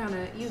about, and you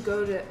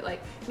go to,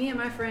 like, me and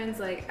my friends,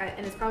 like,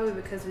 and it's probably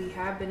because we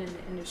have been in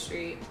the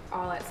industry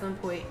all at some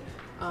point.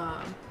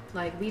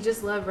 Like, we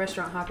just love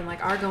restaurant hopping.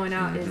 Like, our going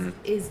out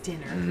is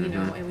dinner, you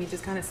know, and we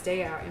just kind of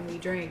stay out and we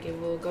drink,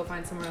 and we'll go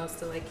find somewhere else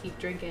to like keep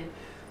drinking.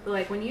 But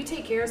like when you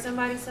take care of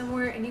somebody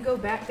somewhere and you go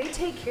back, they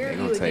take care of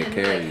you again. Like,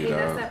 hey,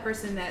 that's that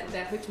person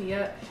that hooked me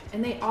up.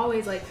 And they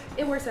always, like,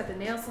 it works at the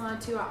nail salon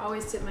too. I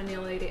always tip my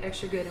nail lady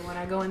extra good. And when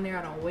I go in there,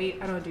 I don't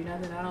wait. I don't do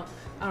nothing. I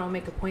don't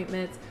make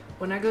appointments.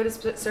 When I go to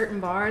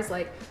certain bars,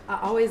 like, I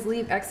always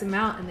leave X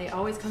amount and they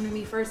always come to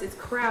me first. It's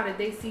crowded.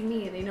 They see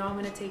me and they know I'm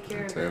going to take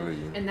care of them.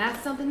 You. And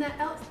that's something that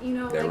else, you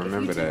know, they like if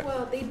you tip that.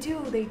 well, they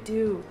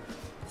do.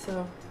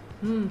 So,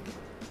 I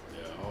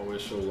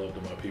always show love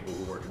to my people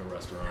who work in a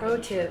restaurant. Pro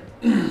tip.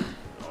 Always.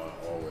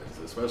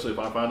 Especially if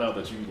I find out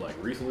that you like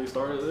recently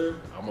started there,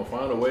 I'm going to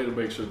find a way to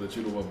make sure that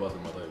you're the one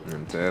busting my table.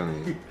 I'm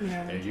telling you.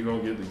 Yeah. And you're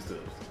going to get these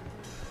tips.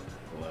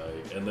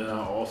 Like, and then I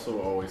also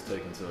always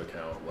take into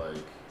account,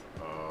 like,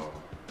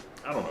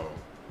 I don't know,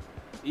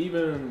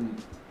 even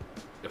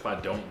if I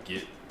don't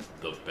get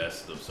the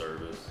best of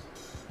service,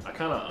 I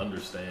kind of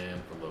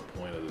understand from the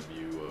point of the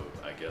view of,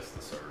 I guess,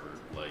 the server.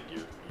 Like,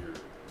 you're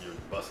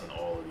busting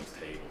all of these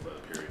tables at a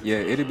period. Yeah,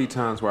 it'd be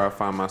times where I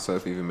find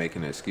myself even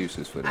making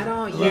excuses for that.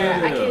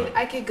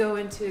 I could go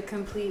into a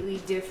completely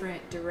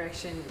different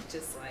direction,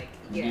 just like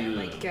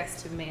like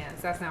guest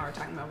demands. That's not what we're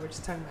talking about. We're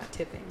just talking about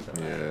tipping. But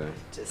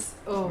just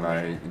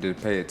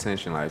pay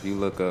attention. Like if you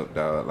look up,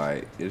 dog,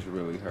 like it's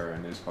really her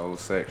in this whole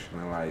section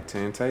and like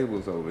 10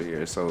 tables over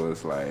here. So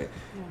it's like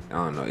I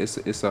don't know.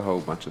 It's a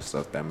whole bunch of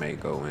stuff that may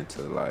go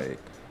into like.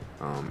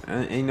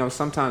 And you know,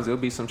 sometimes it'll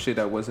be some shit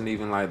that wasn't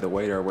even like the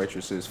waiter or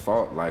waitress's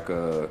fault. Like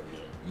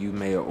you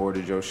may have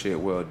ordered your shit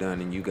well done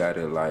and you got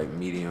it like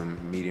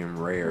medium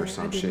rare or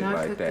some shit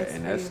like that.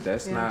 And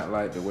that's not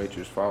like the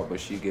waitress' fault, but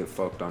she get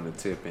fucked on the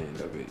tip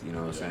end of it. You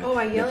know what I'm saying? Oh,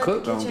 I yell the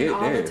cook at the kitchen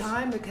all the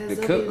time because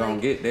the cook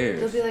gonna get theirs.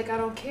 They'll be like, I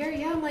don't care.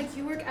 Yeah, I'm like,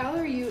 you work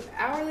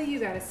hourly, you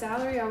got a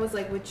salary. I was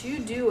like, what you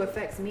do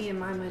affects me and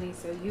my money,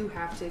 so you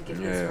have to get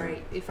this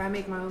right. If I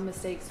make my own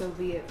mistake, so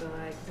be it. But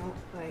like, don't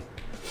like,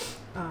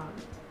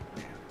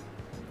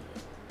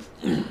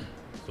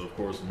 So of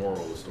course,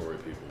 moral of the story,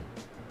 people.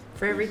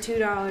 For every $2,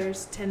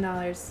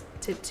 $10,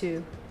 tip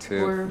 $2.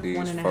 Tip or these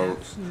 1.5.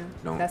 folks. You know,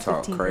 don't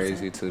talk 15%.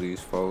 Crazy to these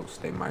folks.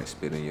 They might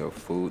spit in your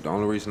food. The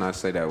only reason I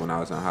say that, when I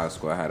was in high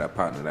school, I had a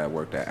partner that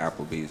worked at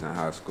Applebee's in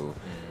high school,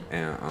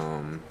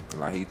 and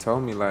like he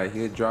told me like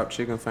he'd drop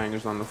chicken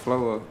fingers on the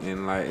floor,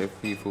 and like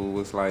if people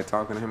was like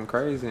talking to him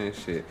crazy and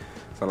shit.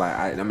 So like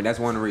I mean that's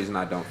one reason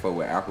I don't fuck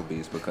with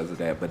Applebee's because of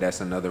that. But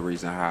that's another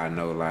reason how I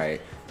know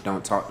like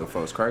don't talk to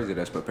folks crazy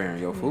that's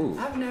preparing your food.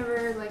 I've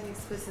never like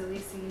explicitly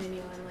seen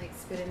anyone like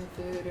spit in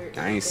food or.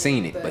 I ain't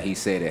seen it, but he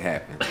said it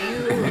happened.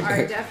 You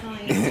are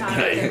definitely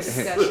topic of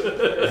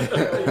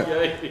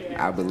discussion.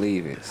 I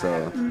believe it.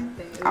 So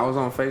I was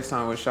on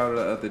FaceTime with Shawty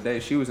the other day.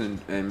 She was in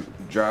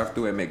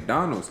drive-through at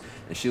McDonald's,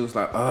 and she was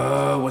like,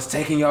 what's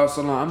taking y'all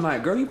so long? I'm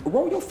like, girl, you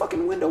roll your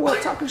fucking window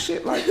up talking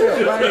shit like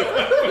that. Like,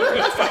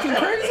 that's fucking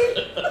crazy.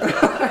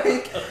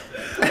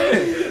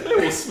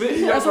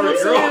 That's what I'm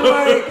saying.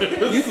 Like,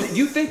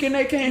 you thinking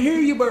they can't hear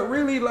you, but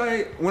really,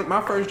 like, when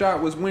my first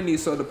job was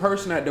Wendy's, so the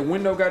person at the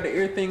window got the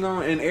ear thing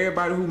on, and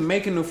everybody who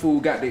making the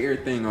food got the ear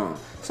thing on.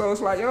 So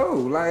it's like, yo,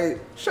 like,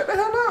 shut the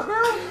hell up,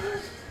 girl.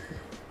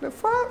 The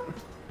fuck?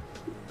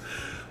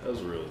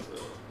 That's real as hell.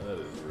 That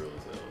is real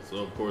as hell. So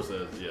of course,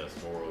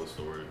 moral of the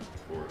story: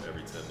 for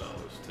every $10,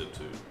 tip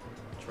 $2.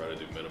 Try to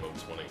do minimum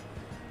 20.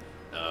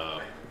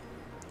 Or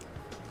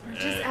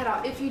just at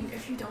all. If you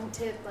don't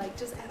tip, like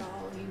just at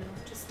all, you know,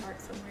 just start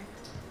somewhere.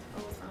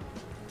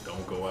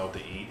 Don't go out to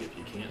eat if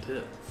you can't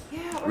tip.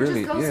 Yeah, or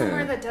really, just go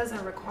somewhere that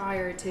doesn't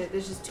require a tip.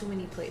 There's just too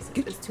many places.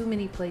 There's too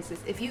many places.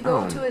 If you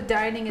go to a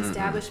dining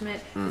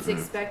establishment, it's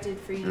expected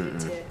for you to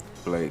tip.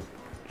 Blake,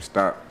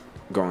 stop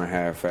going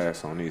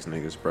half-ass on these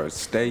niggas, bro.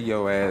 Stay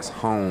your ass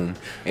home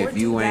if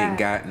you ain't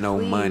got no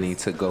money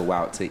to go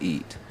out to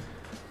eat.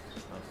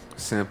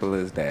 Simple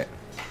as that.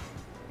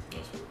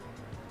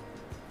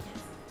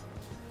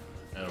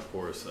 And of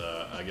course,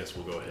 I guess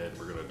we'll go ahead.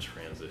 We're going to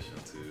transition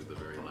to the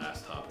very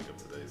last topic of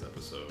today's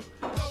episode.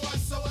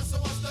 So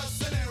what's the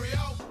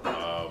scenario?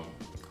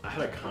 I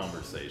had a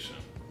conversation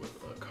with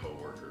a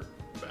coworker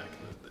back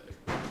in the day.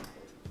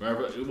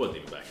 Remember, it wasn't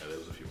even back in the day. It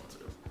was a few months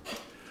ago.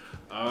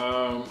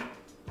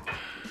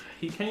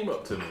 He came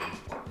up to me.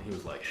 He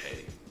was like,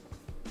 "Hey,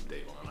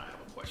 Davon, I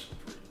have a question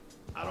for you.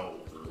 I don't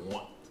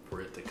want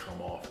for it to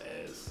come off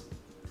as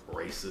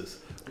racist."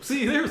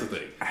 See, here's the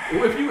thing.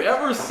 If you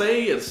ever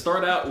say and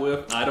start out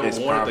with, I don't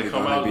want it to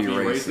come out to be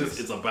racist,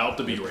 it's about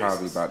to be racist.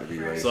 Probably about to be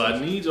racist. So I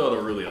need y'all to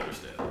really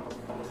understand.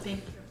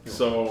 Thank you.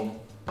 So,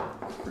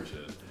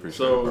 appreciate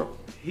it.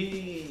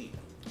 He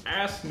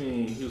asked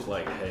me, he was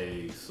like,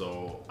 "Hey,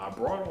 so I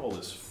brought all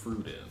this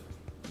fruit in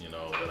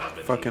that I've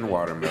been Fucking eating.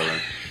 watermelon.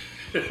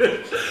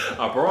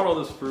 I brought all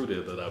this fruit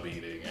in that I'm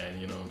eating, and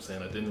you know what I'm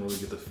saying, I didn't really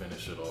get to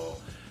finish it all.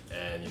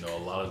 And a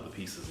lot of the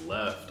pieces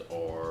left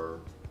are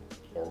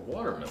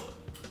watermelon.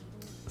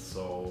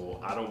 So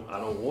I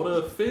don't want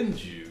to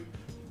offend you,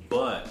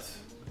 but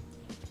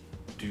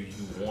do you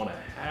want to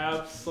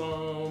have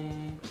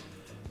some?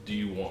 Do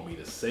you want me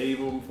to save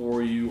them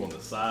for you on the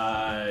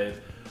side?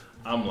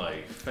 I'm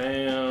like,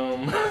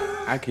 fam.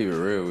 I keep it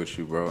real with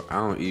you, bro. I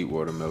don't eat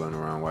watermelon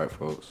around white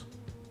folks.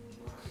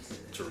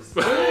 True.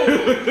 No,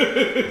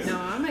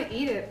 I'm gonna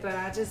eat it, but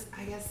I guess,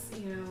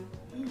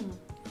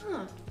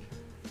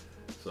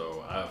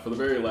 So for the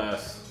very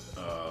last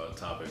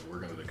topic, we're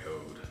going to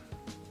decode,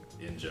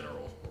 in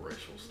general,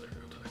 racial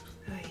stereotypes.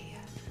 Oh, yeah.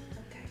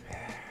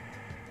 Okay.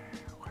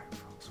 White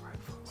folks.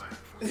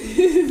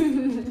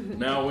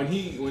 Now, when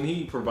he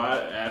showed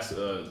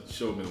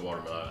me the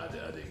watermelon, I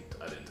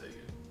didn't take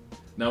it.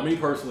 Now, me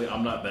personally,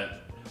 I'm not that.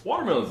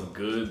 Watermelon's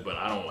good, but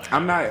I don't.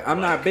 I'm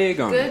not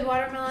big on Good it.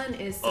 watermelon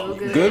is so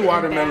good. Good and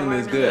watermelon bad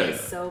is good. Is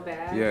so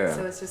bad. Yeah.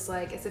 So it's just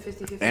like it's a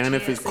 50-50 And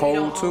if chance, it's so you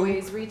don't cold too,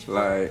 always reach for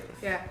like it.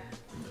 Yeah.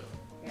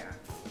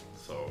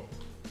 So,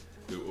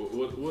 dude,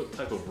 what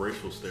type of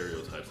racial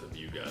stereotypes have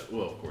you got?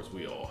 Well, of course,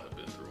 we all have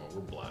been through them.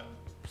 We're black,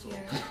 so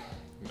Yeah.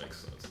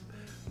 makes sense.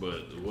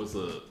 But what's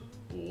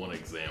one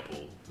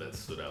example that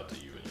stood out to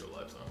you in your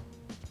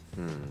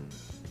lifetime?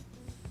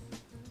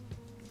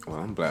 Well,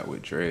 I'm black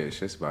with dreads.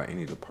 Just about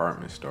any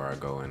department store I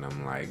go in,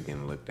 I'm like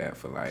getting looked at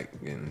for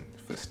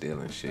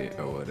stealing shit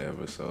or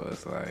whatever. So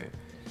it's like,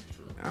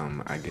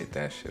 I get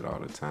that shit all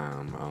the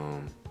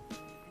time.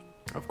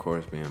 Of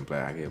course, being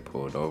black, I get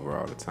pulled over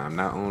all the time.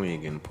 Not only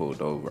getting pulled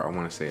over, I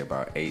want to say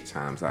about 8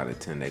 times out of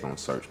 10 they gonna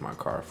search my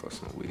car for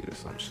some weed or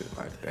some shit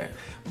like that.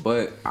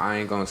 But I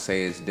ain't gonna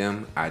say it's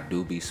them. I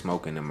do be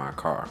smoking in my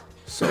car.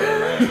 So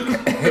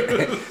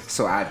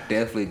so I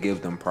definitely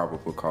give them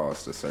probable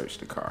cause to search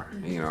the car.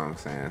 You know what I'm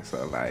saying?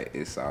 So like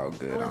it's all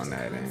good on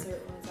that end.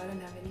 Concert ones, I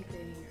didn't have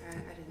anything. I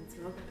didn't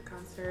smoke at the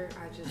concert.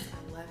 I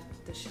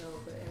left the show,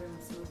 but everyone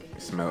was smoking.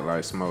 It smelled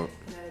like smoke.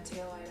 And I had a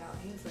tail light out.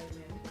 He was like,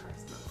 "Man, your car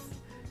smells." And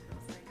I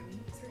was like, "I mean, you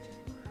can search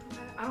it.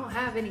 I don't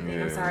have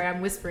anything." I'm Yeah. sorry,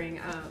 I'm whispering.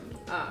 I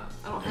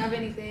don't have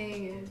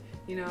anything,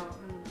 and I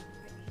don't know.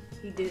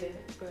 He did it,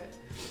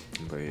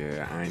 But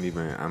yeah,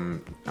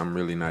 I'm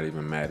really not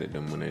even mad at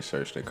them when they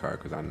search their car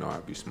because I know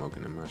I'd be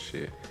smoking in my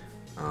shit.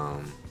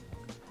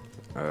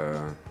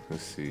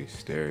 Let's see,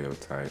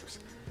 stereotypes.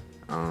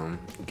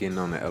 Getting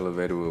on the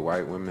elevator with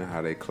white women,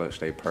 how they clutch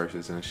their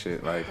purses and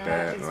shit like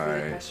that. It's Like,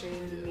 really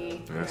frustrating to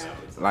me. that's-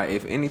 Yeah. like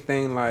if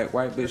anything, like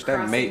white bitch, that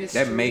crossing make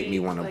the me street,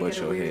 want to like, butch at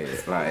a your weird head.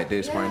 spot. Like at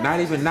this point, Yeah.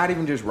 not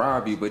even just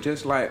rob you, but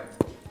just like,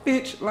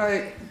 bitch,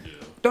 like, Yeah.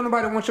 don't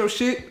nobody want your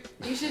shit.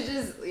 You should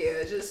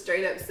just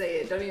straight up say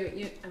it. Don't even.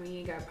 You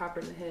ain't got to pop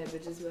her in the head,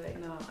 but just be like,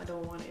 no, I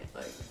don't want it.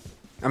 Like,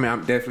 I mean,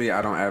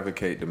 I don't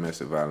advocate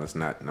domestic violence.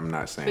 I'm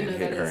not saying But no,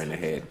 hit that her is- in the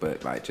head,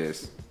 but like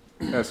just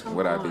that's Come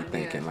what I be on,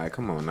 thinking. yeah. Like,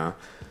 come on now.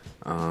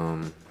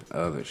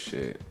 Other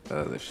shit.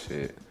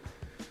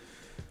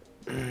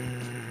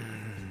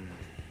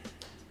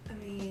 I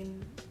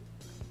mean, I'm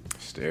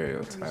just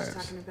Stereotypes.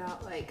 talking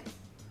about like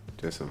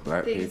Just of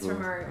black things people.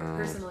 from our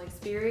personal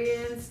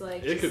experience,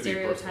 like It just could be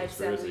personal stereotypes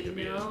that experience. we It could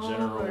be in know,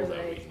 general or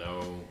that like, we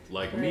know.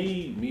 Like Right.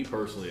 me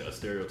personally, a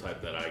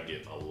stereotype that I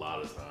get a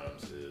lot of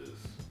times is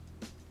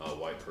a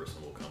white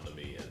person will come to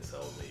me and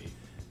tell me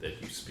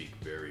that you speak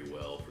very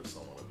well for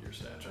someone of your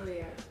stature. oh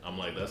yeah. I'm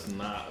like, that's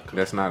not.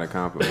 That's not a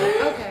compliment.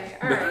 Okay,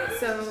 all right.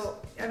 So,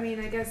 I mean,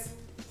 I guess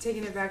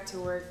taking it back to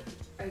work,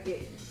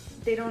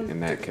 they don't. In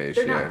that case,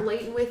 they're yeah. not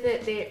blatant with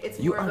it. It's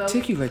You more of a,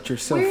 articulate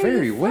yourself "Where are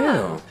very you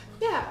well. from?"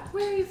 Yeah,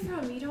 where are you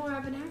from? You don't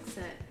have an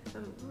accent.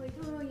 I'm like,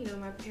 oh,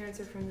 my parents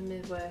are from the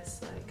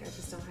Midwest. Like, I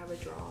just don't have a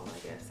drawl. I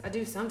guess I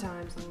do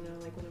sometimes. I don't know,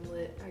 like when I'm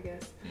lit. I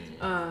guess.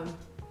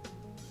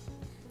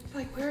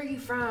 Like, where are you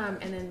from?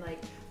 And then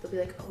like they'll be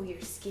like, oh, your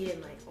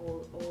skin. Like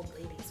old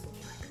ladies will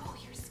be like, oh,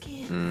 your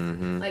skin.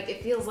 Mm-hmm. Like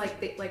it feels like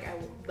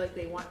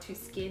they want to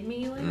skin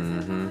me. Like Mm-hmm.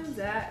 sometimes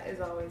that is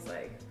always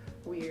like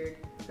weird.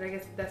 But I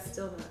guess that's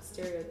still not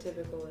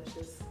stereotypical. It's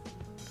just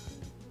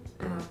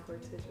an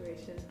awkward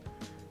situation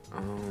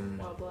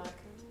while black.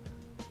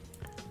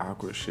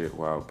 Awkward shit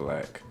while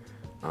black.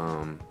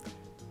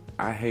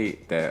 I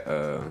hate that.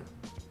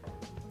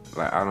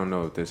 Like, I don't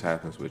know if this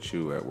happens with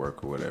you at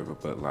work or whatever,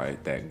 but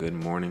like that good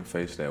morning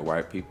face that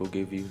white people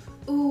give you.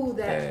 Ooh,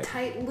 that That-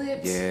 tight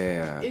lips.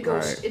 Yeah, It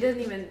goes. like, It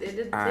doesn't even. It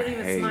didn't I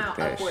even hate smile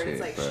that upward. shit,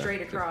 It's like bruh.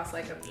 straight across,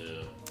 like a.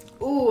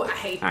 Yeah. Ooh, I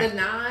hate I- the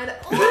nod.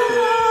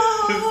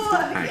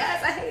 Ooh,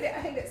 yes, I hate it. I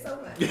hate it so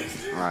much.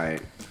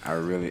 Like, I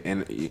really,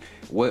 and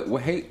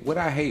what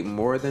I hate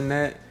more than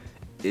that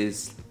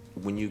is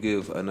when you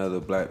give another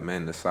black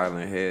man the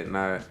silent head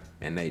nod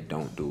and they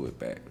don't do it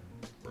back.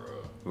 Bruh.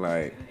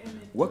 Like,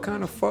 what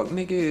kind of fuck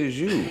nigga is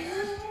you?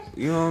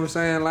 You know what I'm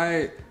saying?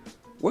 Like,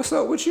 what's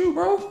up with you,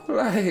 bro?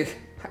 Like,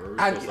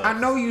 I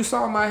know you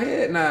saw my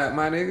head nod,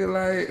 my nigga.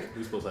 Like,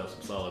 We're supposed to have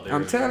some solidarity.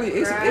 I'm telling you,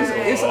 it's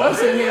Right.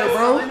 us in here,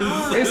 bro. What's going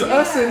on? It's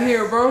us in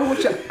here, bro.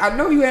 I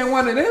know you ain't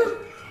one of them.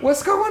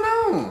 What's going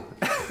on?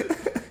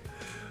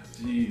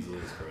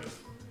 Jesus Christ.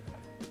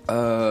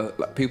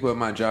 Like, people at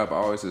my job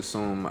always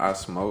assume I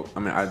smoke. I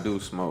mean, I do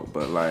smoke,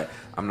 but like,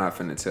 I'm not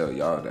finna tell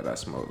y'all that I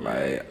smoke.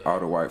 Like, all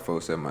the white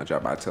folks at my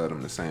job, I tell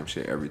them the same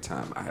shit every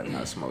time. I have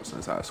not smoked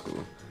since high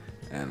school,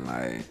 and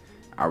like,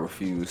 I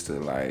refuse to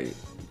like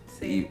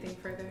Say anything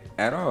further.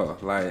 at all.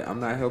 Like, I'm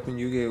not helping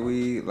you get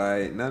weed.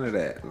 Like, none of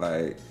that.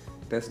 Like,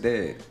 that's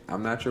dead.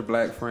 I'm not your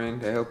black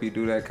friend to help you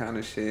do that kind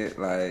of shit.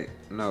 Like,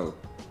 no,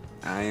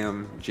 I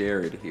am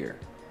Jared here.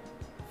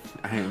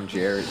 I am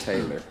Jared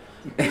Taylor.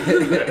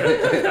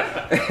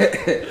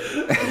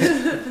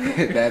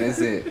 That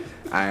is it.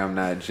 I am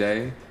not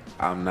Jay.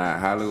 I'm not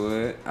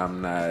Hollywood.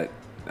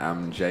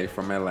 I'm Jay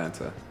from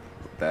Atlanta.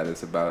 That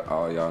is about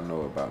all y'all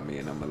know about me,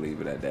 and I'm gonna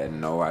leave it at that.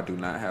 No, I do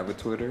not have a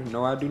Twitter.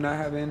 No, I do not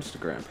have an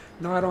Instagram.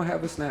 No, I don't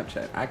have a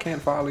Snapchat. I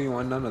can't follow you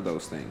on none of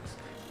those things.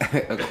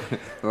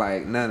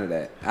 Like, none of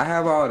that. I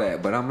have all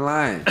that, but I'm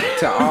lying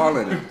to all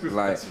of them.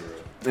 Like,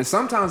 and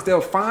sometimes they'll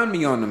find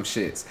me on them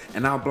shits,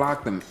 and I'll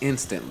block them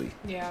instantly.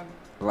 Yeah.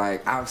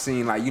 Like, I've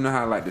seen, like, you know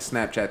how, like, the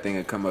Snapchat thing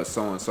would come up,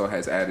 so-and-so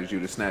has added you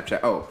to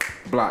Snapchat. Oh,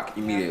 block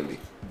immediately.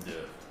 Yeah.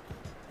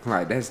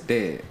 Like, that's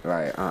dead.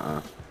 Like,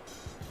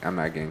 I'm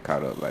not getting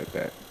caught up like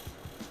that.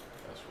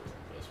 That's real.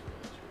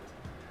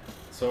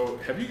 So,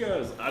 have you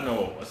guys, I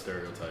know a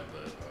stereotype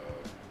that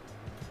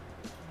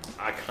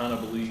I kind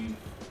of believe,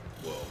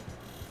 well,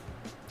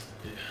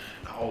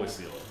 I always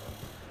see it all the time.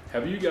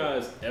 Have you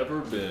guys ever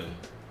been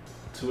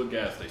to a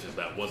gas station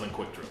that wasn't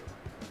Quick Trip,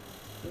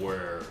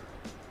 where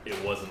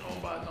it wasn't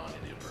owned by a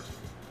non-Indian person?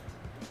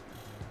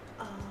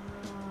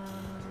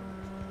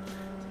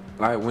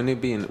 Like, when you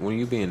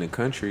be in the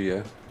country,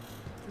 yeah.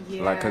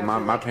 Yeah. Like, 'cause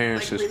my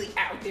parents like just- really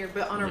out there,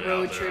 but on a Yeah,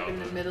 road out there, trip out in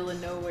the there. middle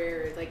of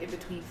nowhere, like in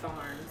between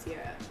farms.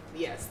 Yeah.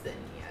 Yes, then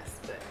yes,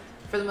 but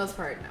for the most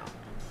part, no.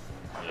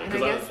 Yeah, And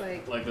 'cause I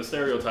guess, like the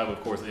stereotype,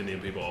 of course, Indian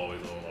people always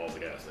own all the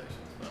gas stations,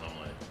 and I'm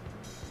like,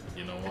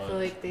 you know I what? feel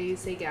like they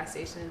say gas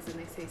stations and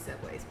they say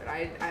subways, but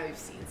I've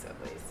seen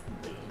subways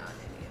with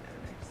non-Indian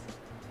owners.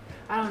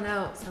 I don't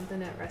know.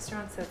 Something at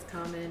restaurants that's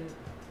common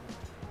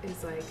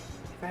is like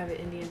if I have an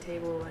Indian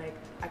table, like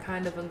I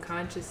kind of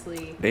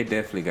unconsciously. They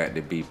definitely got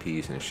the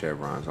BPs and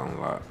Chevrons on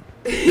lock.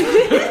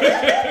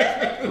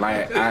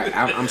 Like,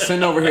 I'm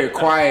sitting over here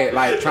quiet,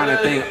 like, trying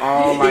to think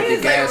all, like, the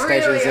He's, gas like,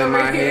 really stations in over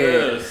my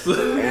here.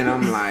 head. And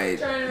I'm like,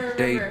 Trying to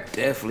they remember.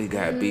 definitely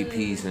got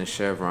BPs and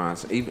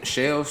Chevrons. Even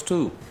Shells,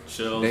 too.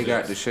 Shells, They got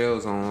yes. the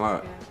Shells on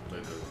lock. Yeah. They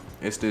do.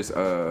 It's this,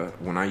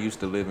 when I used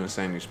to live in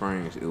Sandy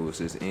Springs, it was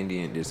this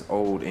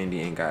old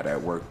Indian guy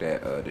that worked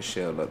at the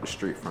Shell up the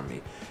street from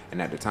me.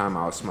 And at the time,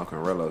 I was smoking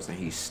Rellos, and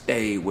he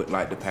stayed with,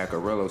 like, the pack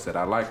of Rellos that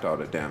I liked all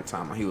the damn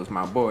time. He was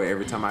my boy.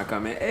 Every time I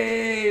come in,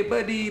 hey,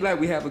 buddy, like,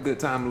 we have a good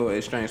time, a little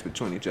exchange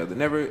between each other.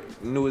 Never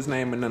knew his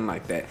name or nothing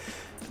like that.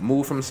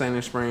 Moved from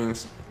Sandy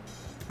Springs.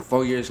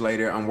 4 years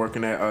later, I'm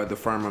working at the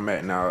firm I'm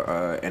at now,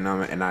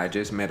 and I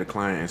just met a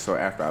client. And so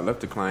after I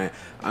left the client,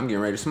 I'm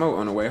getting ready to smoke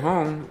on the way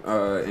home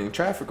in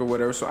traffic or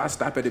whatever. So I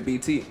stop at a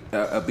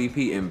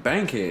BP in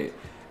Bankhead,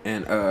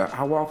 and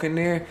I walk in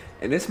there,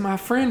 and it's my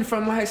friend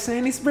from like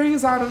Sandy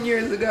Springs all them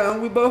years ago,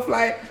 and we both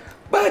like,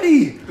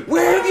 buddy,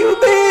 where have you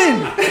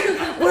been?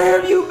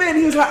 Where have you been?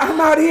 He was like, I'm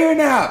out here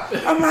now.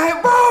 I'm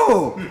like,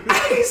 bro,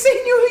 I ain't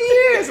seen you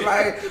in years.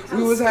 Like,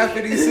 we was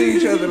happy to see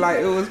each other. Like,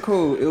 it was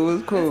cool. It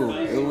was cool.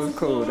 It was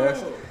cool.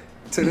 That's,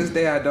 to this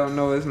day, I don't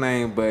know his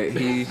name, but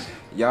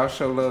y'all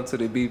show love to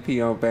the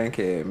BP on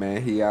Bankhead,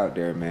 man. He out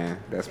there, man.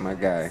 That's my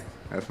guy.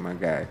 That's my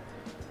guy.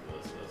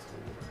 That's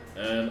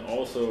cool. And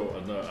also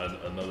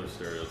another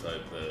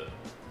stereotype that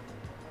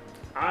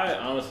I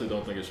honestly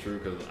don't think it's true,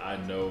 because I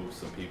know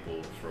some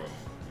people from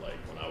like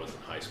when I was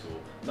in high school.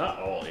 Not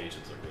all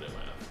Asians are good at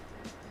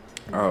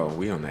math. Oh,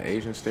 we on the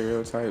Asian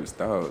stereotypes,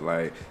 dog.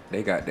 Like,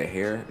 they got the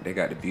hair, they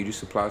got the beauty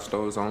supply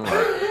stores on.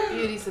 Like,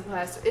 Beauty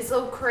supply store. It's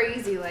so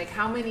crazy. Like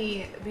how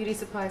many beauty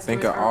supply stores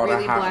think of are all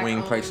really the hot black wing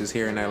owned? places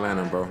here in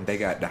Atlanta, bro. They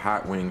got the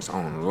hot wings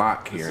on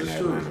lock here in This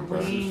is true. Atlanta, bro.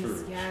 This is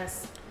Wings, true.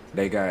 yes.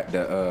 They got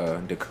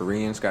the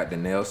Koreans got the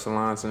nail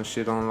salons and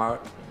shit on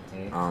lock.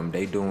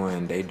 They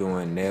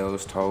doing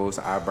nails, toes,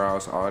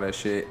 eyebrows, all that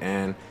shit.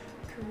 And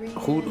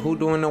who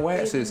doing the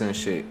waxes and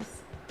shit?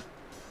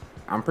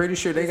 I'm pretty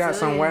sure they got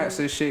some Brazilian-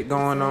 waxes shit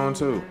going on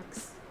too. Brazilian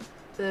wax.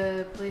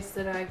 The place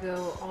that I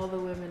go, all the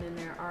women in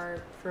there are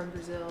from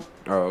Brazil.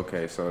 Oh,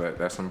 okay. So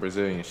that's some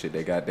Brazilian shit.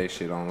 They got their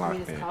shit on I lock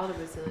mean, it's then. called a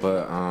Brazilian.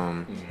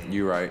 But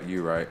you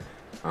right.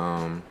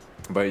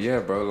 But yeah,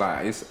 bro,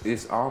 like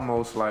it's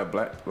almost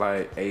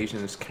like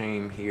Asians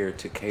came here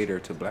to cater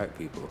to black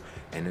people,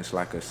 and it's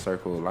like a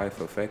circle of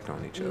life effect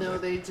on each other. no,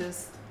 they're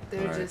just Or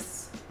they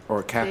go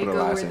where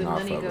capitalizing the off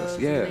money of goes. us.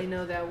 And Yeah. they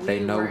know that They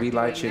know weren't we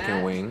like doing chicken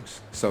that, wings,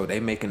 so they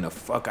making the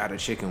fuck out of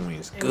chicken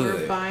wings and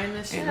good. we're buying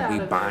the shit and out we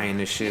of buying it.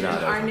 the shit And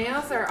out of our them.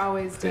 nails are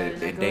always done.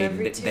 I go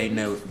every 2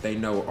 They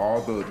know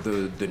all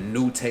the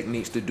new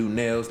techniques to do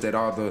nails, that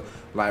all the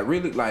like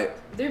really like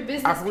They're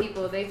business I've re-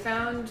 people. They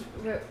found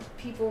what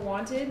people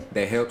wanted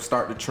they help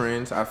start the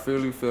trends. I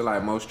feel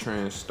like most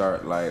trends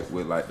start like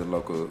with like the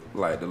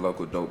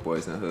local dope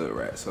boys and hood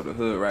rats. So the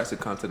hood rats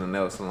would come to the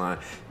nail salon,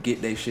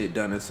 get their shit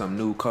done in some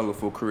new,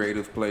 colorful,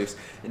 creative place,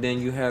 and then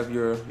you have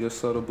your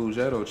Soda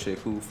Bugetto chick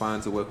who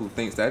finds a way, who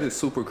thinks that is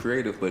super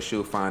creative, but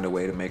she'll find a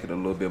way to make it a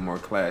little bit more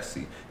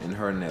classy in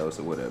her nails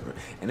or whatever,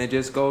 and it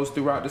just goes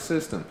throughout the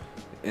system.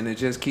 And it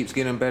just keeps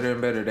getting better and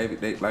better.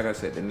 They like I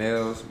said, the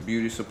nails,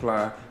 beauty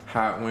supply,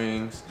 hot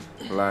wings,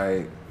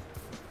 like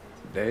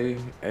they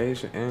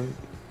Asian and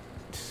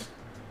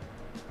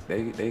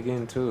they get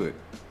into it.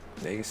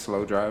 They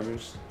slow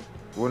drivers.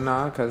 Well,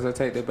 nah, cause I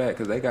take that back,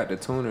 cause they got the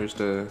tuners,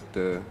 the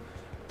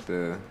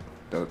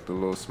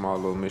little small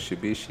little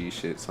Mitsubishi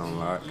shits on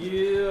lock.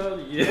 Yeah.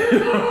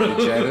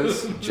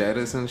 The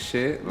Jettas and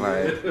shit.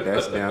 Like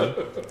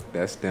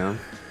that's them.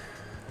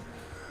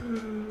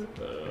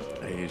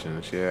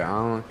 Asians, yeah.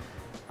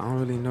 I don't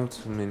really know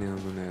too many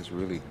of them that's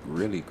really,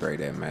 really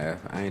great at math.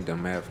 I ain't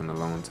done math in a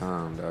long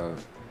time, dog.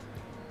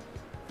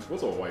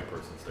 What's a white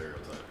person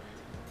stereotype?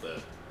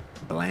 That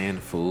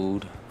Bland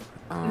food.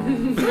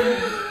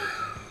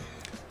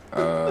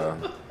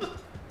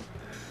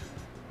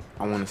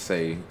 I want to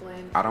say,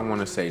 I don't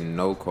want to say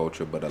no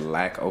culture, but a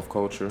lack of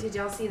culture. Did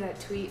y'all see that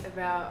tweet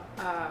about,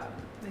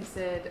 they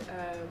said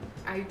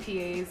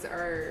IPAs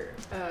are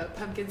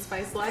pumpkin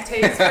spice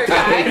lattes for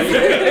guys?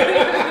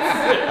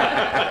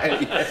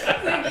 Yes!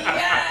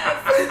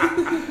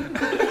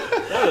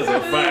 that is a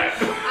fact.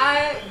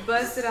 I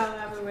busted out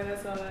laughing when I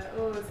saw that.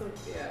 Oh, it's so,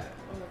 yeah.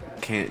 Oh my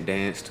god. Can't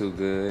dance too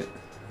good.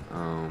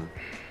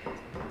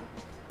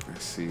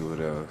 Let's see what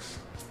else.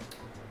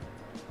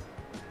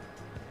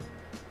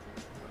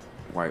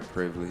 White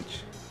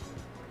privilege.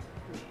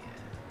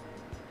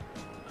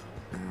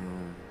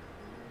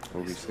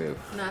 What we said.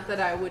 Not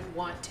that I would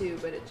want to,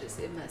 but it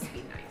must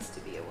be nice to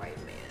be a white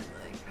man.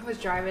 Like, I was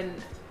driving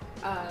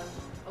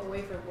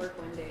away from work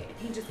one day, and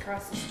he just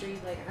crossed the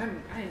street. Like,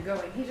 I'm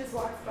going. He just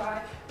walks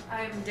by.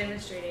 I'm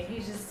demonstrating.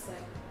 He's just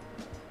like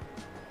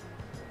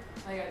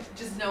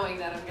just knowing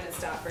that I'm gonna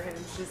stop for him.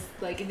 It's just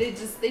like they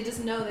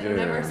just know. They don't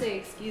ever say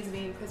excuse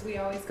me because we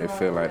always go. They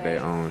feel like they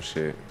own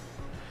shit.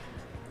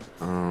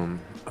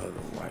 Other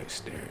white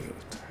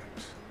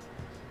stereotypes.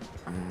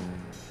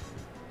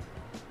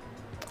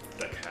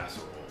 The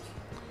casseroles.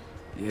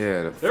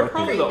 Yeah, They're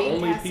probably the Green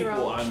bean only casserole.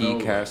 people I know.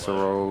 pea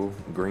casserole,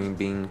 green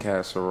bean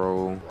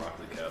casserole.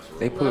 Broccoli casserole.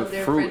 They Love put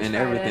their fruit French in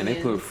fried everything. They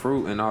put onions.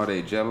 fruit in all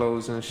their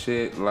jellos and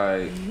shit.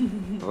 Like,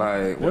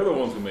 They're the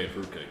ones who made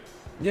fruitcake.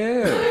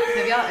 yeah.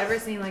 Have y'all ever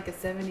seen like a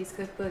 70s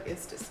cookbook?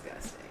 It's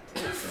disgusting.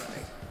 It's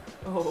like,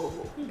 oh,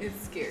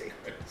 it's scary.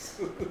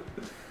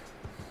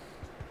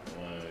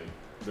 Like,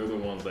 they're the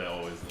ones that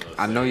always.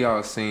 I know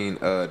y'all seen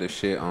the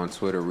shit on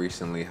Twitter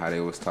recently how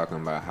they was talking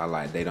about how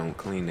like they don't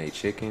clean their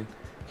chicken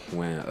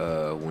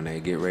when they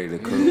get ready to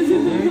cook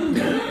food,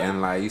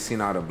 and like you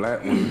seen all the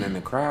black women in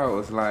the crowd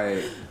was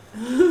like,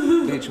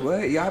 bitch,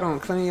 what? Y'all don't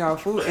clean y'all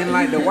food? And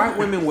like the white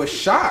women was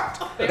shocked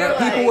that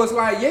people like- was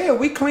like, yeah,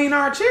 we clean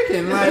our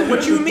chicken. Like,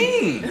 what you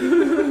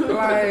mean?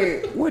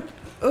 Like, what?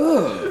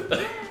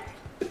 Ugh.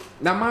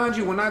 Now, mind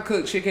you, when I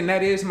cook chicken,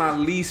 that is my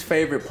least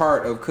favorite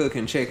part of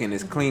cooking chicken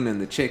is cleaning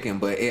the chicken,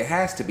 but it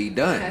has to be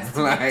done. It has to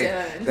be Like,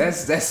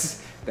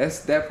 done.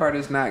 that part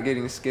is not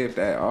getting skipped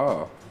at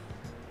all.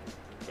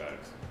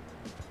 Facts.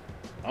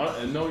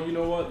 No, you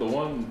know what?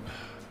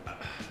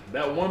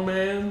 That one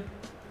man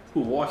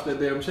who washed that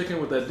damn chicken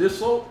with that dish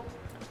soap,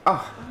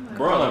 Oh,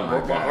 bro, that my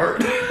broke my God.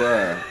 heart.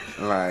 Bruh,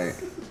 like,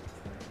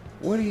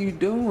 what are you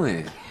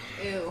doing?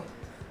 Ew.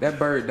 That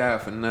bird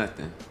died for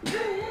nothing.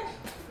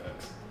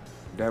 Facts.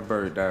 That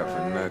bird died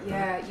for nothing.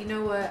 Yeah, you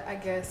know what? I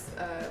guess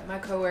my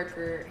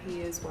coworker,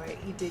 he is white.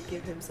 He did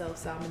give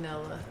himself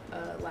salmonella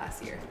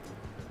last year,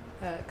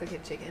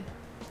 cooking chicken.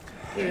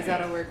 He was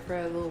out of work for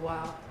a little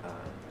while.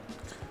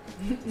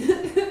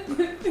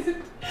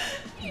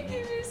 You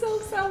give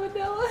yourself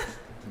salmonella?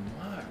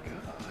 My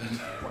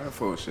God. White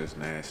folks just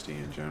nasty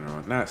in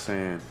general. Not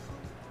saying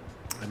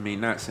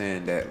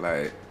that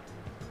like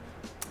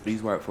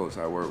these white folks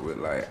I work with,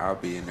 like I'll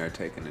be in there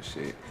taking a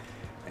shit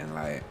and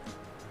like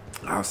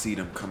I'll see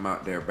them come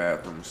out their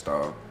bathroom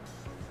stall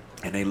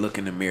and they look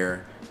in the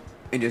mirror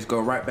and just go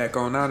right back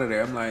on out of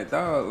there. I'm like,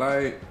 dog,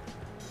 like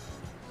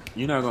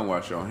you're not gonna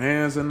wash your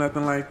hands or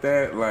nothing like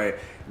that. Like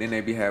then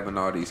they be having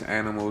all these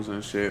animals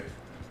and shit.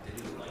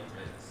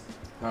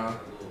 Huh?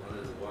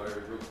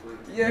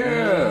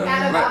 Yeah.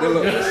 Out Like of the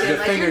little- obligation. the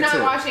Like you're not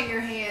fingertip. washing your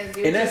hands.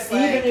 You're And that's just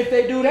like, even if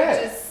they do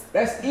that. just-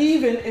 That's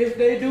even if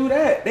they do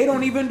that. They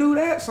don't even do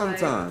that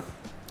sometimes.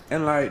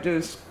 And like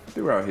just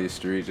throughout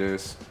history,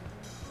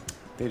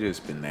 they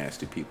just been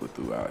nasty people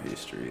throughout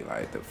history.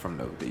 Like from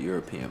the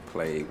European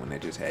plague when they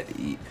just had to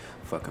eat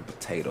fucking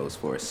potatoes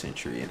for a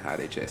century, and how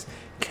they just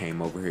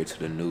came over here to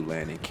the new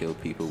land and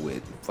killed people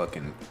with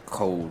fucking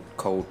cold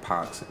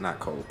pox. Not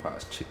cold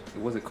pox.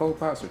 Was it cold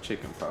pox or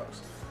chicken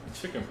pox?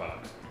 Chicken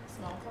pox.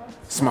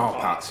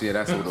 Smallpox, yeah,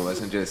 that's what it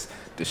was, and just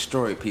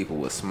destroyed people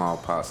with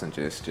smallpox, and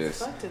just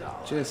Fucked it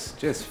all. just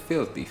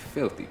filthy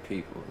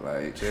people,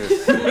 like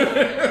just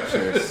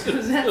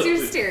That's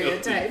your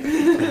stereotype.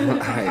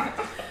 like,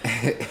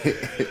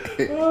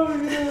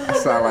 I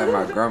sound like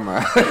my grandma.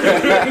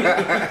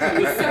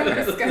 He's so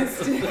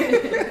disgusting.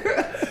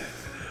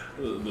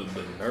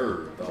 The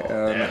nerve,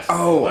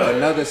 dog.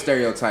 Another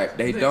stereotype.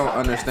 They don't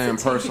understand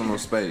capacity. personal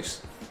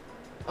space.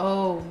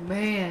 Oh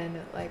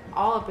man, like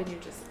all up in your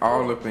just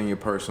All up in your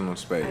personal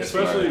space.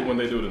 Especially Like, when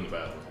they do it in the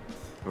bathroom.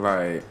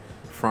 like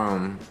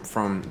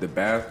from the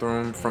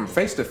bathroom, from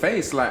face to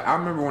face. Like I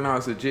remember when I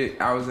was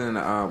I was in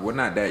well,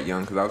 not that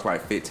young, because I was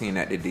like 15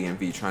 at the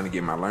DMV trying to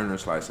get my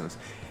learner's license,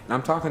 and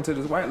I'm talking to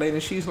this white lady,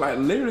 and she's like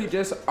literally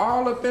just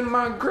all up in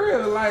my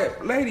grill,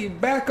 like, lady,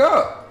 back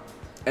up,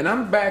 and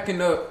I'm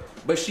backing up,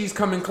 but she's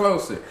coming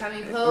closer.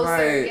 coming closer.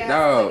 Like, yeah,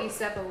 dog. like you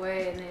step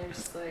away and they're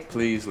just like,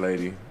 Please,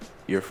 lady,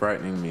 you're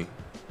frightening me. yeah.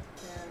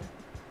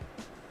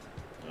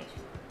 That's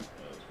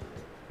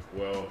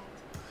real. Well,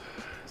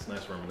 it's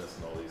nice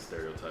reminiscing all these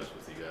stereotypes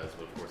with you guys,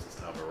 but of course it's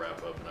time to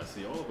wrap up. And I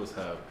see all of us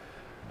have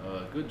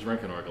a good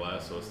drink in our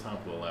glass, so it's time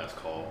for the last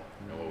call.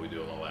 And what we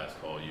do on the last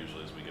call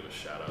usually is we give a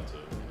shout out to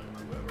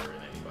whoever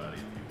and anybody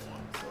if you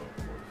want. So of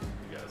course,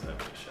 you guys have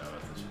any shout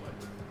outs that you like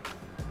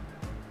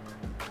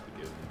to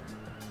give?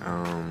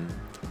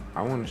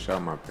 I want to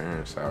shout my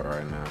parents out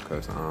right now,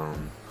 because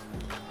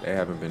they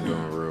haven't been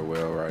doing real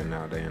well right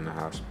now. They in the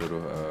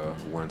hospital.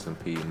 One's in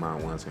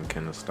Piedmont, one's in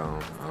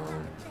Kennestone.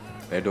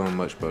 They're doing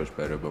much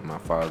better, but my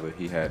father,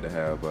 he had to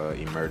have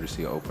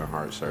emergency open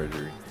heart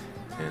surgery,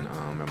 and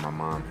my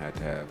mom had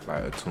to have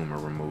like a tumor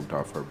removed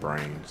off her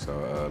brain.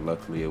 So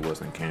luckily it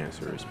wasn't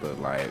cancerous, but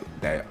like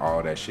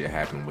all that shit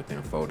happened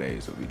within 4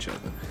 days of each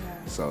other.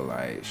 Yeah. So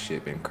like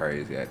shit been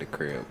crazy at the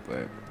crib,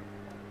 but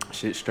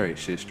shit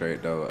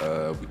straight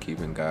though. We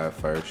keeping God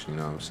first, you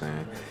know what I'm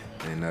saying?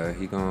 And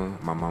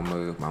my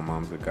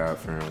mom's a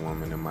God-fearing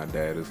woman, and my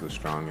dad is a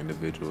strong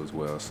individual as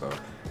well. So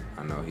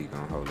I know he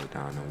gonna hold it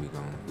down, and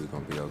we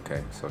gonna be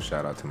okay. So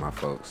shout out to my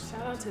folks.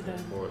 Shout out to them.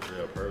 Of course,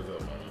 yeah, prayers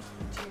up, man.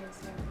 Cheers.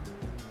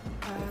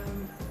 Yeah.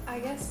 I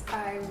guess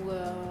I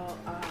will.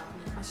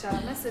 I'll shout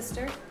out my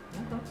sister.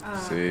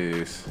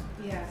 Sis.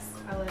 Yes,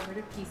 I love her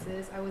to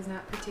pieces. I was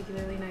not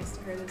particularly nice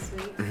to her this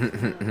week,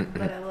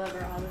 but I love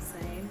her all the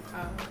same.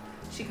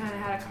 She kind of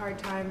had a hard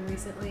time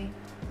recently,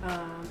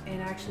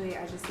 and actually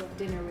I just left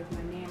dinner with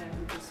my Nana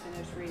who just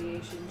finished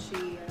radiation.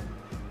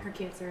 Her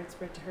cancer had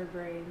spread to her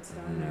brain, so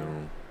I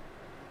know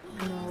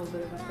a little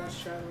bit about that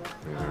struggle.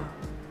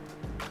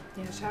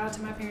 Yeah, shout out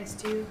to my parents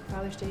too.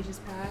 Father's Day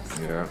just passed.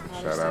 Yeah,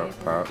 Father's shout Day, out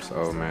thank Pops,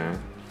 Father's old Day.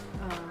 man.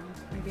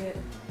 I get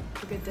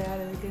a good dad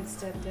and a good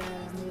stepdad.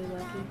 I'm really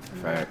lucky.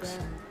 I'm Facts.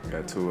 like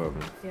Got two of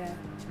them. yeah.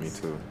 Me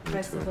too.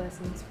 Best of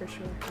blessings for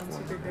sure. I'm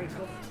super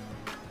grateful.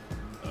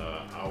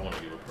 I want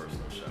to give a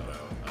personal shout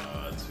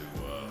out to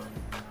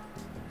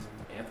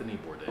Anthony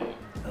Bourdain.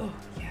 Oh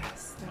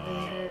yes, that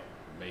really hurt.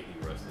 May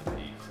he rest in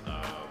peace.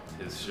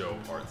 His show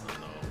Parts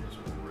Unknown was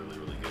really,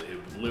 really good.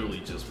 It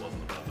literally just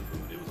wasn't about the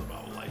food. It was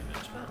about life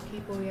in general.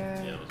 People,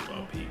 yeah. Yeah, it was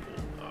about people.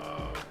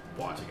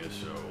 Watching his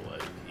show,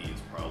 like,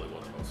 he's probably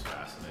one of the most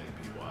fascinating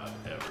people I've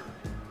ever,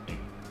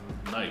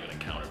 not even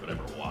encountered, but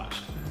ever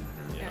watched.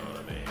 You know what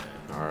I mean?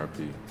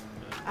 R.I.P.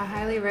 I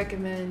highly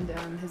recommend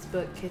his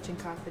book Kitchen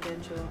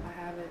Confidential. I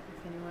have it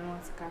if anyone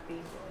wants a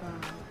copy.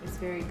 It's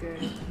very good.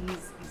 He's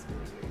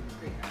really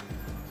great guy.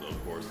 So,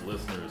 of course,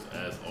 listeners,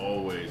 as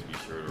always, be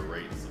sure to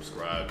rate and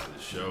subscribe to the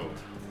show.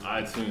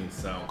 iTunes,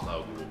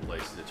 SoundCloud, Google Play,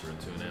 Stitcher, and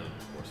TuneIn. And,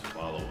 of course,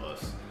 follow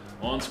us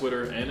on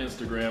Twitter and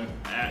Instagram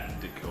at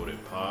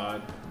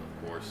DecodedPod.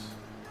 Of course,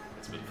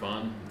 it's been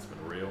fun. It's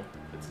been real.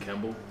 It's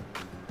Kimball.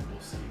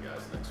 We'll see you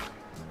guys next week.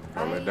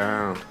 Hold it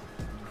down.